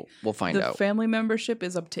 Probably. So we'll find The out. family membership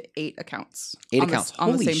is up to 8 accounts. 8 on the- accounts on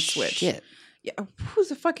the Holy same Switch. Shit. Yeah. Who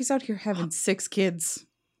the fuck is out here having 6 kids?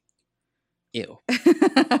 Ew.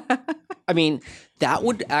 I mean, that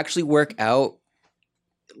would actually work out.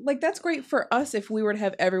 Like, that's great for us if we were to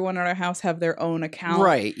have everyone in our house have their own account.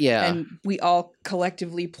 Right, yeah. And we all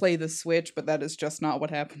collectively play the Switch, but that is just not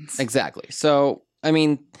what happens. Exactly. So, I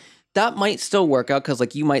mean, that might still work out because,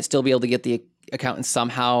 like, you might still be able to get the account and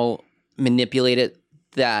somehow manipulate it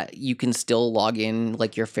that you can still log in,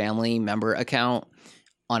 like, your family member account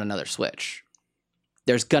on another Switch.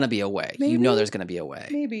 There's going to be a way. You know Maybe. there's going to be a way.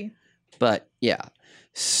 Maybe. But, yeah.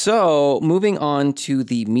 So, moving on to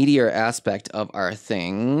the meteor aspect of our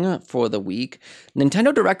thing for the week.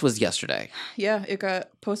 Nintendo Direct was yesterday. Yeah, it got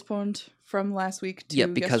postponed from last week to Yeah,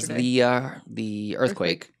 because yesterday. the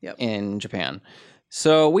earthquake Yep. in Japan.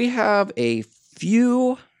 So we have a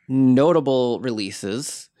few notable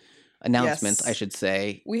announcements, Yes. I should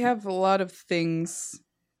say. We have a lot of things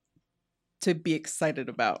to be excited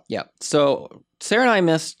about. Yeah. So Sarah and I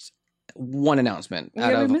missed one announcement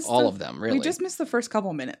out Yeah, we of missed all the- of them, really. We just missed the first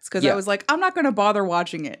couple minutes because Yeah. I was like, I'm not going to bother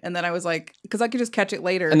watching it. And then I was like, because I could just catch it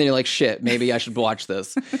later. And then you're like, shit, maybe I should watch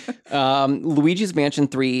this. Luigi's Mansion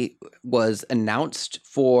 3 was announced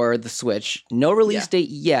for the Switch. No release date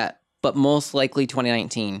yet, but most likely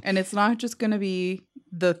 2019. And it's not just going to be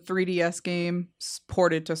the 3DS game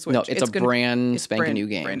ported to Switch. No, it's a brand it's spanking new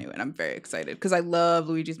game. Brand new, and I'm very excited because I love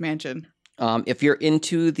Luigi's Mansion. If you're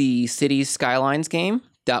into the Cities Skylines game,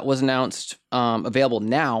 that was announced available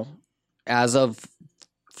now as of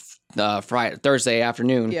Thursday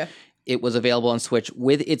afternoon. Yeah. It was available on Switch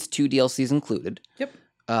with its 2 DLCs included.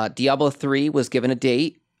 Yep. Diablo 3 was given a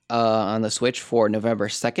date on the Switch for November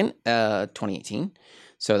 2nd, 2018.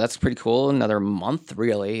 So that's pretty cool. Another month,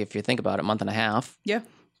 really, if you think about it, month and a half. Yeah.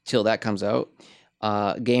 Till that comes out.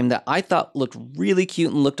 Game that I thought looked really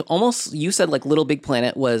cute and looked almost, you said like Little Big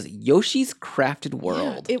Planet, was Yoshi's Crafted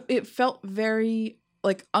World. Yeah, it felt very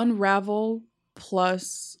like Unravel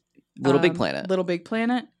plus Little Big Planet. Little Big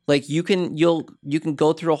Planet. Like you can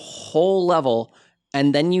go through a whole level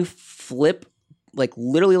and then you flip, like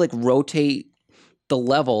literally like rotate the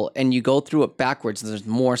level and you go through it backwards and there's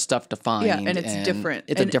more stuff to find. Yeah, and it's different.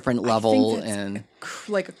 It's And a different I think level that's and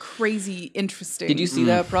like a crazy interesting. did you see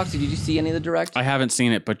that, Proxy? Did you see any of the direct? I haven't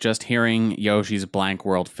seen it, but just hearing Yoshi's Blank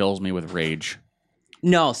World fills me with rage.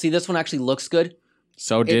 No, see, this one actually looks good.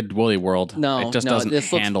 So did Woolly World. No, it just no, doesn't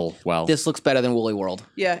this looks- handle well. This looks better than Woolly World.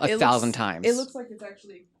 Yeah, a it thousand looks- times. It looks like it's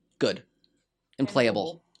actually Good and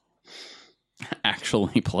playable.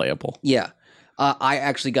 Actually playable. Yeah. I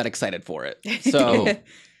actually got excited for it. So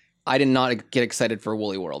I did not get excited for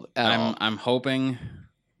Woolly World at all. I'm hoping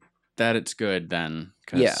that it's good then,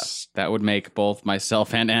 because Yeah. that would make both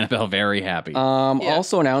myself and Annabelle very happy. Yeah.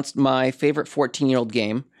 Also announced my favorite 14-year-old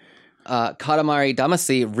game, Katamari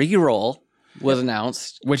Damacy Reroll, was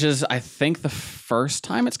announced. Which is, I think, the first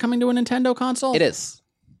time it's coming to a Nintendo console. It is.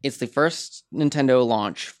 It's the first Nintendo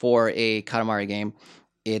launch for a Katamari game.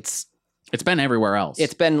 It's been everywhere else.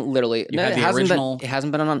 been literally You had the original- it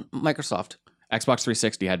hasn't been on Microsoft, Xbox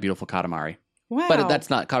 360 had beautiful Katamari. wow. but that's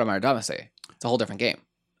not Katamari Damacy. It's a whole different game.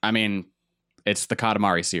 I mean, it's the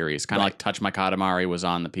Katamari series, kind of Right. like Touch My Katamari was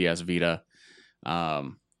on the PS Vita.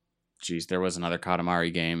 There was another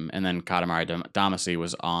Katamari game, and then Katamari Damacy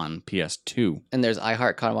was on PS2. And there's I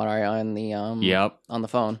Heart Katamari on the Yep. on the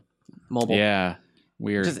phone, mobile. Yeah.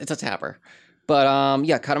 Weird. It's a tapper. But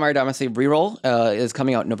yeah, Katamari Damacy Reroll is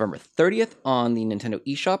coming out November 30th on the Nintendo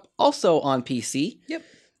eShop, also on PC. Yep.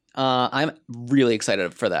 I'm really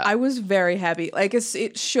excited for that. I was very happy. Like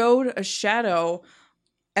it showed a shadow,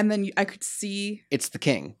 and then I could see It's the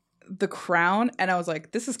king. the crown, and I was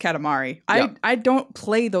like, "This is Katamari." Yep. I don't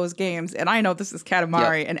play those games, and I know this is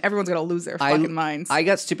Katamari, and everyone's gonna lose their fucking minds. I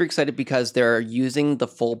got super excited because they're using the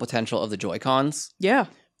full potential of the Joy-Cons. yeah,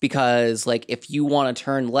 Because like if you want to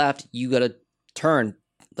turn left, you gotta turn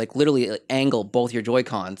like literally angle both your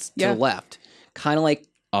Joy-Cons to Yeah. the left. Kind of like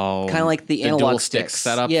the analog dual stick sticks.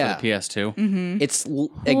 setup Yeah. for the PS2. mm-hmm. It's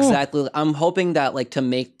exactly. I'm hoping that like to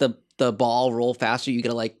make the ball roll faster, you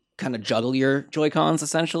gotta like kind of juggle your Joy-Cons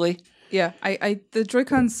essentially. Yeah, I the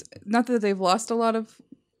Joy-Cons, not that they've lost a lot of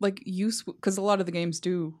like use, because a lot of the games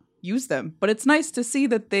do use them, but it's nice to see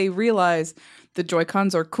that they realize the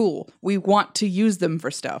Joy-Cons are cool. We want to use them for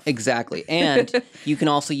stuff. Exactly, and you can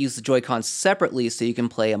also use the Joy-Cons separately, so you can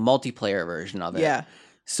play a multiplayer version of it. Yeah,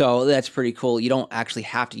 So that's pretty cool. You don't actually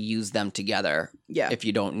have to use them together yeah. if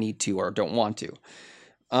you don't need to or don't want to.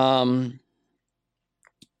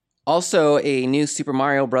 Also, a new Super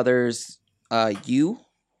Mario Brothers U.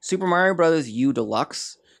 Super Mario Brothers U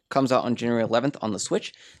Deluxe comes out on January 11th on the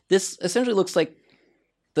Switch. This essentially looks like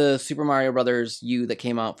the Super Mario Brothers U that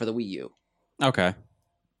came out for the Wii U. Okay.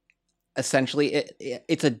 Essentially,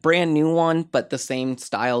 it's a brand new one, but the same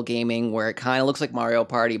style gaming where it kind of looks like Mario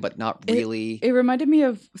Party, but not really. It reminded me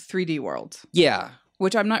of 3D World, Yeah,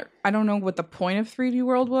 which I don't know what the point of 3D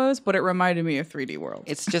World was, but it reminded me of 3D World.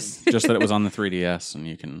 it's just Just that it was on the 3DS and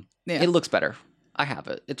you can. Yeah. it looks better. I have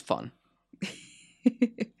it. It's fun.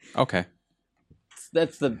 Okay.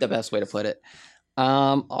 That's the best way to put it.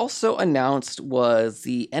 Also announced was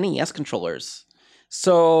the NES controllers.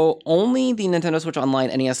 So only the Nintendo Switch Online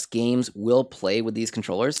NES games will play with these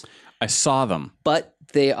controllers, I saw them. but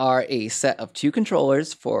they are a set of 2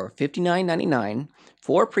 controllers for $59.99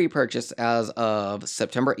 for pre-purchase as of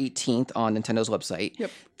September 18th on Nintendo's website.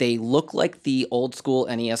 Yep. They look like the old school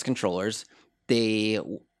NES controllers. They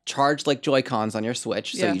charge like Joy-Cons on your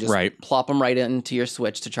Switch, so Yeah. you just Right. plop them right into your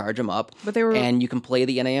Switch to charge them up. But they were And you can play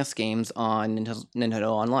the NES games on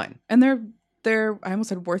Nintendo Online. and they're I almost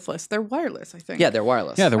said worthless. They're wireless, I think. Yeah, they're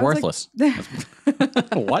wireless. Yeah, they're I was like- worthless.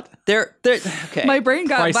 What? they're okay. My brain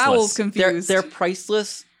got Priceless. vowels they're confused. they're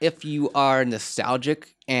priceless if you are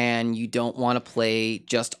nostalgic and you don't want to play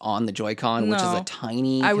just on the Joy-Con, which is No. a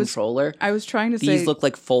tiny I was- controller. I was trying to These say look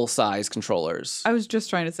like full-size controllers. I was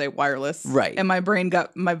just trying to say wireless. Right. And my brain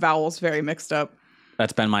got my vowels very mixed up.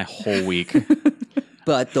 That's been my whole week.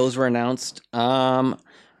 But those were announced.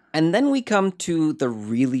 And then we come to the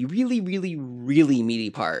really, really, really, really meaty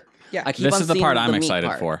part. Yeah. I keep This on is the seeing part I'm meat excited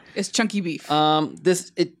part. for. It's chunky beef.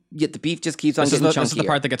 The beef just keeps on This is, getting chunkier. this is the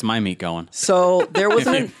part that gets my meat going. So there was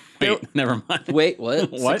an Wait, never mind. wait,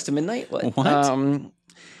 what? What? 6 to midnight? What? What?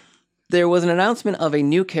 There was an announcement of a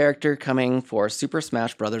new character coming for Super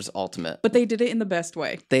Smash Bros. Ultimate. but they did it in the best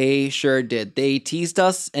way. They sure did. They teased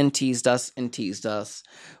us and teased us and teased us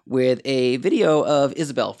with a video of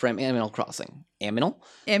Isabelle from Animal Crossing. Animal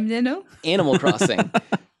Crossing.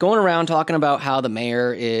 Going around talking about how the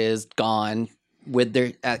mayor is gone with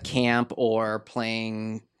their at camp or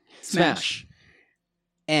playing Smash.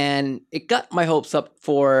 and it got my hopes up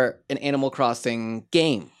for an Animal Crossing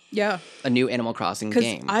game, Yeah. a new Animal Crossing Because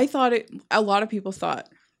game. I thought a lot of people thought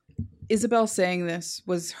Isabel saying this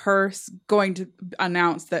was her going to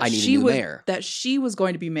announce that I need a she new was mayor. that she was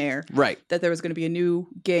going to be mayor, Right. that there was going to be a new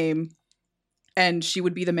game, and she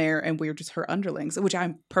would be the mayor, and we were just her underlings, which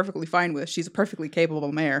I'm perfectly fine with. She's a perfectly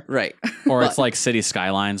capable mayor. Right. Or But- it's like City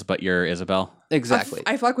Skylines, but you're Isabel. Exactly.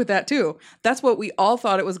 I fuck with that too. That's what we all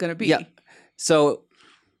thought it was going to be. Yeah. So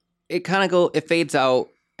it kind of it fades out,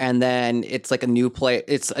 and then it's like a new play.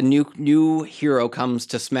 It's a new hero comes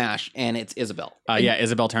to Smash, and it's Isabel. Yeah,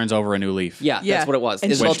 Isabel turns over a new leaf. Yeah, Yeah. that's what it was.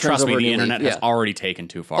 And Isabel Which, turns trust me, over a the new internet leaf. has already taken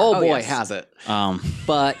too far. Oh Oh, boy, yes. has it. Um,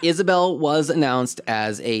 But Isabel was announced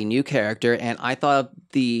as a new character, and I thought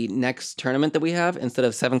the next tournament that we have, instead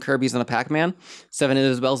of 7 Kirby's and a Pac-Man, 7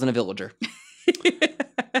 Isabels and a villager.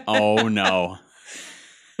 oh no.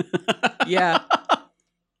 Yeah.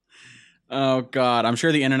 Oh god, I'm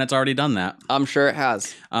sure the internet's already done that. I'm sure it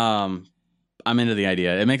has. I'm into the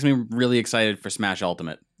idea. It makes me really excited for Smash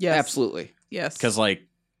Ultimate Yes. Absolutely. Yes. because like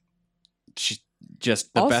she's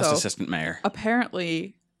just the best Also- assistant mayor.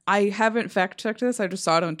 Apparently, I haven't fact checked this. I just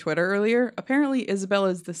saw it on Twitter earlier. Apparently, Isabel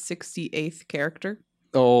is the 68th character.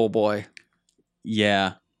 Oh boy.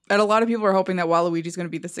 Yeah. And a lot of people are hoping that Waluigi's going to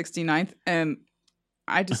be the 69th. And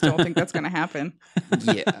I just don't think that's going to happen.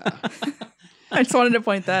 Yeah. I just wanted to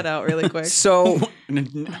point that out really quick. So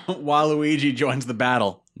Waluigi joins the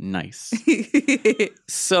battle. Nice.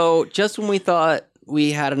 So just when we thought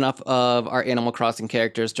we had enough of our Animal Crossing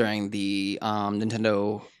characters during the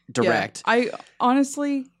Nintendo Direct, Yeah,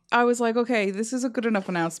 I was like, okay, this is a good enough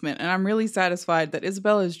announcement. And I'm really satisfied that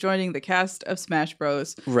Isabel is joining the cast of Smash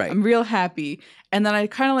Bros. right? I'm real happy. And then I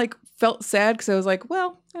kind of like felt sad because I was like,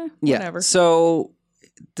 well, Yeah. whatever. So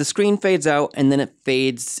the screen fades out, and then it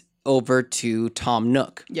fades over to Tom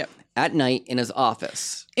Nook Yep. at night in his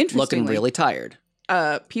office, looking Interestingly, really tired.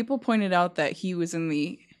 people pointed out that he was in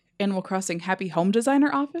the Animal Crossing Happy Home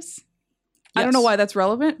Designer office. I don't know Yes. why that's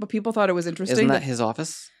relevant, but people thought it was interesting. Isn't that his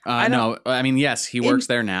office? I No, I mean, yes, he works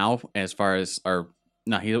there now as far as,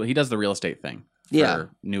 he does the real estate thing for Yeah.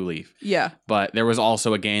 New Leaf. Yeah, But there was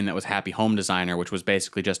also a game that was Happy Home Designer, which was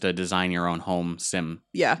basically just a design your own home sim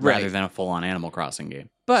yeah. rather Right. than a full on Animal Crossing game.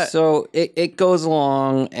 But So it goes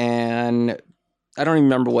along, and I don't even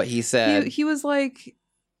remember what he said. he was like,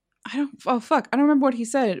 I don't remember what he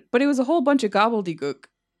said, but it was a whole bunch of gobbledygook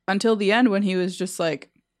until the end when he was just like,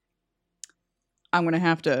 I'm going to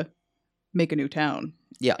have to make a new town.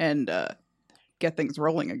 Yeah. And get things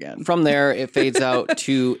rolling again. From there, it fades out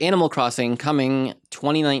to Animal Crossing coming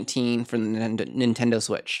 2019 for the Nintendo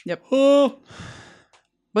Switch. Yep.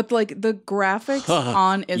 But like the graphics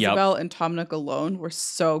on Isabel and Tom Nook alone were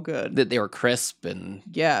so good. That they were crisp, and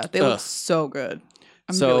Yeah, they Ugh. look so good.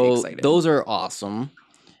 I'm so really excited. those are awesome.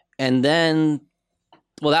 And then,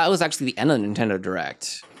 well, that was actually the end of the Nintendo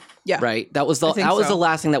Direct. Yeah. Right. That was the I think the so.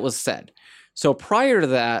 last thing that was said. So prior to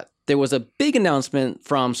that, there was a big announcement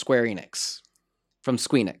from Square Enix, from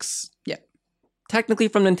Squeenix. Yeah. Technically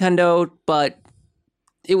from Nintendo, but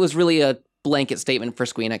it was really a blanket statement for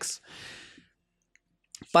Squeenix.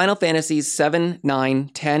 Final Fantasies 7, 9,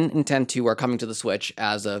 10, and 10-2 are coming to the Switch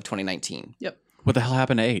as of 2019. What the hell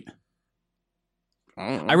happened to 8?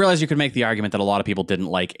 I realize you could make the argument that a lot of people didn't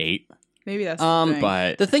like 8, Maybe that's Um, the thing.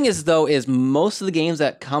 but The thing is, though, is most of the games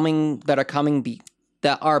that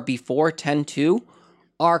are before 10-2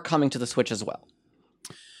 are coming to the Switch as well,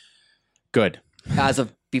 good. as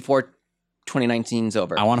of before 2019's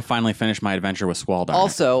over. I want to finally finish my adventure with Squall. darn it.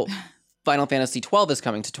 Also, Final Fantasy 12 is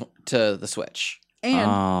coming to the Switch. and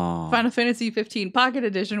Oh. Final Fantasy 15 Pocket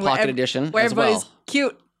Edition, Pocket Edition where as everybody's well.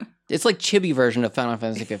 cute. It's like chibi version of Final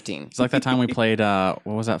Fantasy 15. It's like that time we played what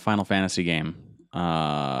was that Final Fantasy game?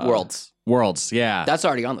 Worlds. Worlds, yeah. That's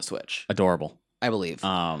already on the Switch, adorable. I believe.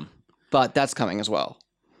 Oh But that's coming as well.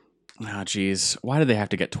 geez. Why did they have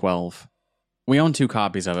to get 12? We own 2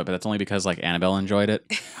 copies of it, but that's only because like Annabelle enjoyed it.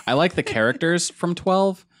 I like the characters from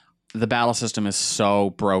 12. The battle system is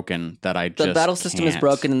so broken that I just The battle system is can't.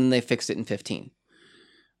 broken, and then they fixed it in 15.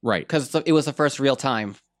 Right. Because it was the first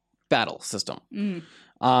real-time battle system. Mm.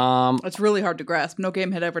 It's It's really hard to grasp. No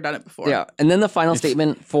game had ever done it before. Yeah, and then the final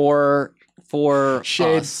statement for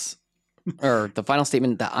Shade. us, or the final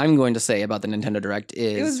statement that I'm going to say about the Nintendo Direct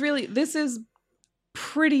is It was really, this is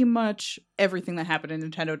pretty much everything that happened in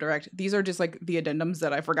Nintendo Direct. These are just like the addendums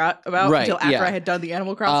that I forgot about Right, until after yeah. I had done the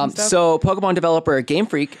Animal Crossing stuff. so Pokemon developer Game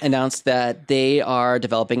Freak announced that they are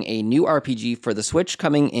developing a new RPG for the Switch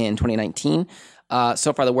coming in 2019.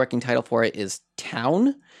 So far, the working title for it is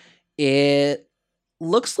Town. It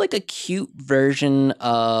looks like a cute version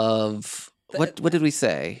of What did we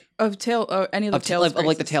say? Of any of the Tales Of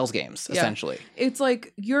like the phrases. Tales games, Yeah. essentially. It's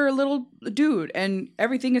like you're a little dude and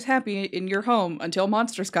everything is happy in your home until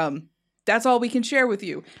monsters come. That's all we can share with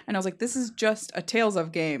you. And I was like, this is just a Tales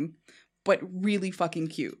of game, but really fucking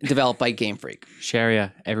cute. Developed by Game Freak.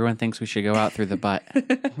 Sharia, everyone thinks we should go out through the butt.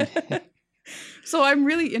 So I'm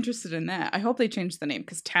really interested in that. I hope they change the name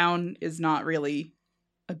because Town is not really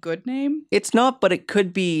a good name. It's not, but it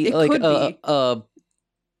could be It like could be. a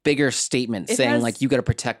bigger statement It saying has- like you got to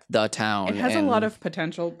protect the town. It has a and- lot of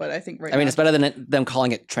potential, but I think right I mean, now, it's better than them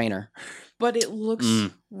calling it Trainer. but it looks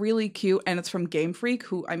Mm. really cute, and it's from Game Freak,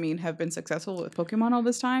 who I mean have been successful with Pokemon all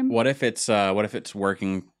this time. What if it's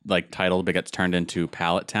working like title but gets turned into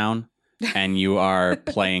Pallet Town, and you are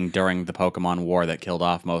playing during the Pokemon War that killed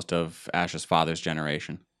off most of Ash's father's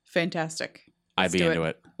generation? Fantastic. I'd Let's be do into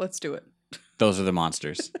it. Let's do it. Those are the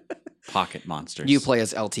monsters, pocket monsters. You play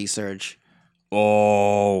as LT Surge.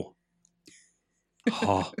 Oh.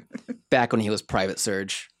 Oh. Back when he was Private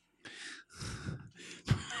Surge.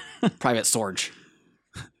 Private Surge.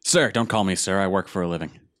 Sir, don't call me sir. I work for a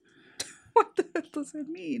living. What the hell does that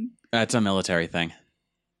mean? That's a military thing.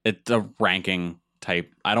 It's a ranking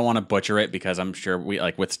type. I don't want to butcher it because I'm sure we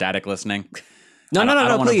like with Static listening. No, I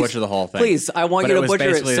don't want to please. butcher the whole thing. Please, I want But you it to was butcher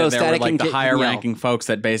it basically so that there were Static like can the get higher yell. ranking folks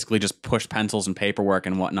that basically just push pencils and paperwork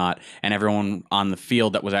and whatnot, and everyone on the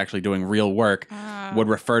field that was actually doing real work would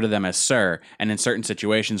refer to them as sir. And in certain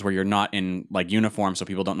situations where you're not in like uniform, so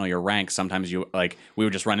people don't know your rank, sometimes you like we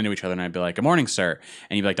would just run into each other and I'd be like, "Good morning, sir,"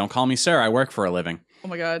 and you'd be like, "Don't call me sir. I work for a living." Oh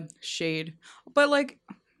my god, shade. But like,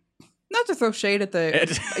 not to throw shade at the It,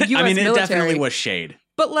 US I mean, it military, definitely was shade.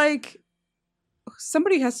 but like,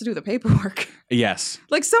 somebody has to do the paperwork. Yes.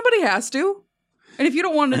 Like somebody has to, and if you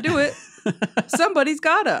don't want to do it, somebody's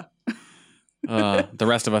gotta. The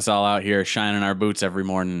rest of us all out here shining our boots every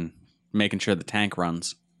morning, making sure the tank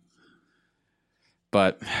runs.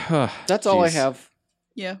 But That's all I geez. have.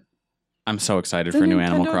 Yeah, I'm so excited The for new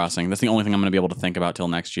Animal Nintendo- Crossing. That's the only thing I'm going to be able to think about till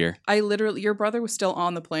next year. I literally, your brother was still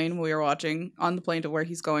on the plane when we were watching, on the plane to where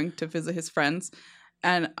he's going to visit his friends,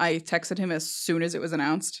 and I texted him as soon as it was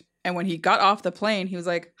announced. And when he got off the plane, he was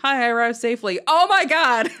like, "Hi, I arrived safely." Oh my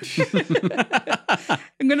god,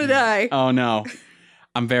 I'm gonna die. Oh no.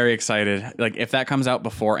 I'm very excited. Like if that comes out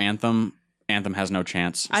before Anthem, Anthem has no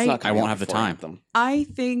chance. It's not I coming won't out have the before time. Anthem. I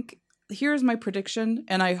think here's my prediction,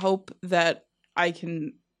 and I hope that I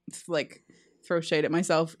can like throw shade at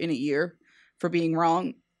myself in a year for being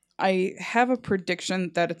wrong. I have a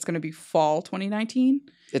prediction that it's going to be fall 2019.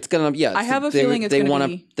 It's gonna I have a feeling it's gonna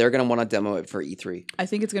be- They're gonna want to demo it for E3. I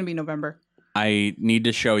think it's going to be November. I need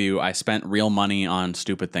to show you. I spent real money on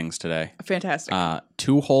stupid things today. Fantastic.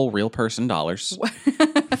 2 whole real person dollars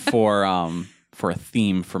for a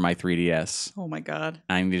theme for my 3DS. Oh my god.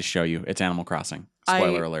 I need to show you. It's Animal Crossing.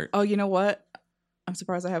 Spoiler alert. Oh, you know what? I'm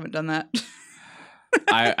surprised I haven't done that.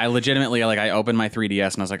 I legitimately like I opened my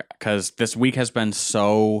 3DS and I was like, because this week has been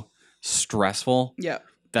so stressful Yeah.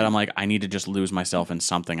 that I'm like, I need to just lose myself in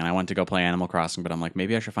something. And I went to go play Animal Crossing, but I'm like,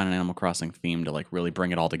 maybe I should find an Animal Crossing theme to like really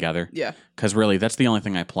bring it all together. Yeah. Because really, that's the only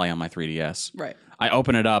thing I play on my 3DS. Right. I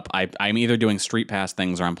open it up, I'm either doing Street Pass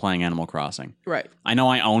things or I'm playing Animal Crossing. Right. I know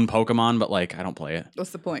I own Pokemon, but like I don't play it.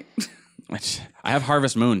 What's the point? I have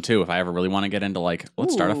Harvest Moon too. If I ever really want to get into like,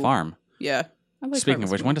 let's start a Ooh. farm. Yeah. I like Speaking of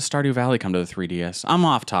Harvest which, Moon. when does Stardew Valley come to the 3DS? I'm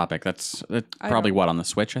off topic. That's I probably don't- what on the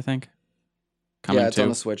Switch, I think. Coming Yeah, it's too. on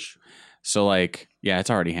the Switch. So like, yeah, it's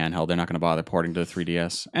already handheld. They're not going to bother porting to the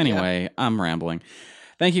 3DS. Anyway, I'm rambling.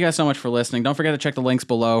 Thank you guys so much for listening. Don't forget to check the links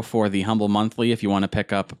below for the Humble Monthly if you want to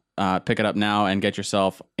pick it up now and get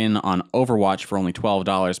yourself in on Overwatch for only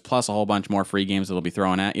 $12, plus a whole bunch more free games that they'll be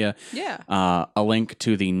throwing at you. Yeah. A link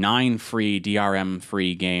to the 9 free DRM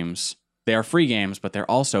free games. They are free games, but they're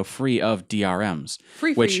also free of DRMs.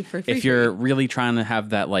 Free, Which, free, if you're really trying to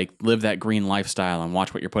have that, like, live that green lifestyle and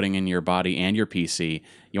watch what you're putting in your body and your PC,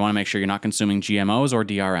 you want to make sure you're not consuming GMOs or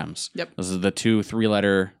DRMs. Yep. Those are the 2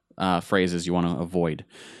 3-letter phrases you want to avoid.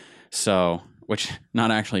 So, which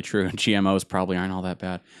not actually true. GMOs probably aren't all that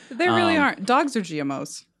bad. They really aren't. Dogs are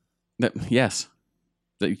GMOs. Yes.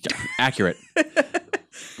 Accurate.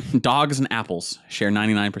 Dogs and apples share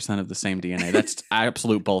 99% of the same DNA. That's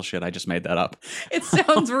absolute bullshit. I just made that up. It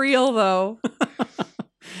sounds real though.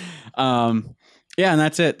 Yeah, and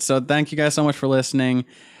that's it. So thank you guys so much for listening.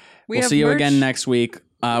 We'll have see you merch. again next week.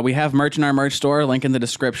 We have merch in our merch store. Link in the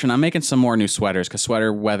description. I'm making some more new sweaters because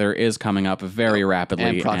sweater weather is coming up very rapidly.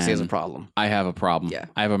 And Proxy has a and problem. I have a problem. Yeah.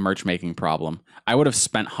 I have a merch making problem. I would have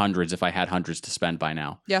spent hundreds if I had hundreds to spend by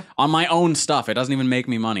now. Yeah. On my own stuff. It doesn't even make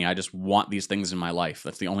me money. I just want these things in my life.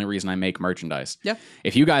 That's the only reason I make merchandise. Yeah.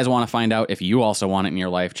 If you guys want to find out if you also want it in your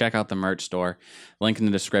life, check out the merch store. Link in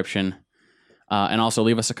the description. And also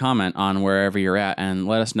leave us a comment on wherever you're at and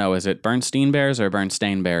let us know, is it Bernstein Bears or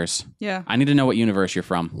Bernstein Bears? Yeah. I need to know what universe you're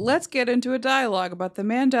from. Let's get into a dialogue about the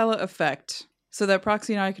Mandela effect so that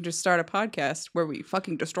Proxy and I can just start a podcast where we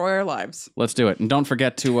fucking destroy our lives. Let's do it. And don't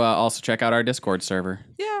forget to also check out our Discord server.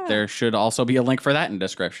 Yeah. There should also be a link for that in the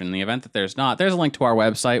description. In the event that there's not, there's a link to our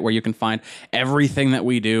website where you can find everything that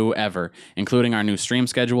we do ever, including our new stream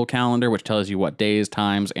schedule calendar, which tells you what days,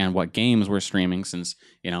 times, and what games we're streaming since,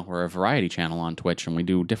 we're a variety channel on Twitch and we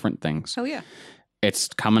do different things. Hell yeah. It's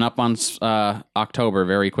coming up on October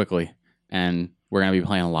very quickly, and we're going to be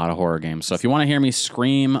playing a lot of horror games. So if you want to hear me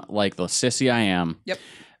scream like the sissy I am,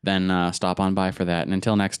 then stop on by for that. And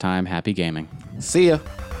until next time, happy gaming. See ya.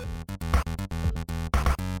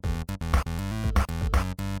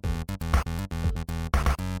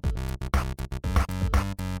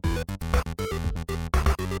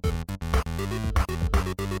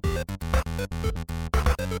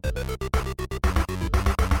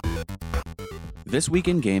 This Week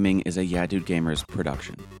in Gaming is a Yeah Dude Gamers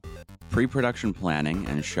production. Pre-production planning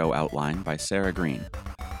and show outline by Sarah Green.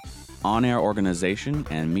 On-air organization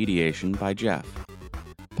and mediation by Jeff.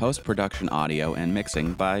 Post-production audio and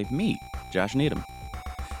mixing by me, Josh Needham.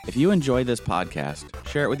 If you enjoyed this podcast,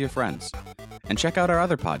 share it with your friends. And check out our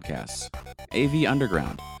other podcasts. AV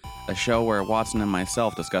Underground, a show where Watson and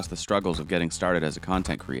myself discuss the struggles of getting started as a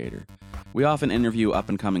content creator. We often interview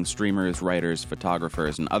up-and-coming streamers, writers,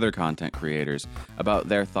 photographers, and other content creators about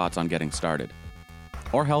their thoughts on getting started.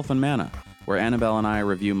 Or Health and Mana, where Annabelle and I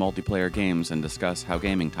review multiplayer games and discuss how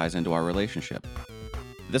gaming ties into our relationship.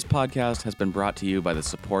 This podcast has been brought to you by the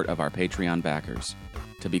support of our Patreon backers.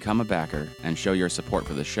 To become a backer and show your support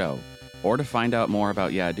for the show, or to find out more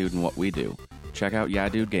about Yeah Dude and what we do, check out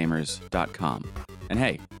YeahDudeGamers.com. And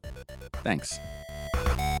hey, thanks.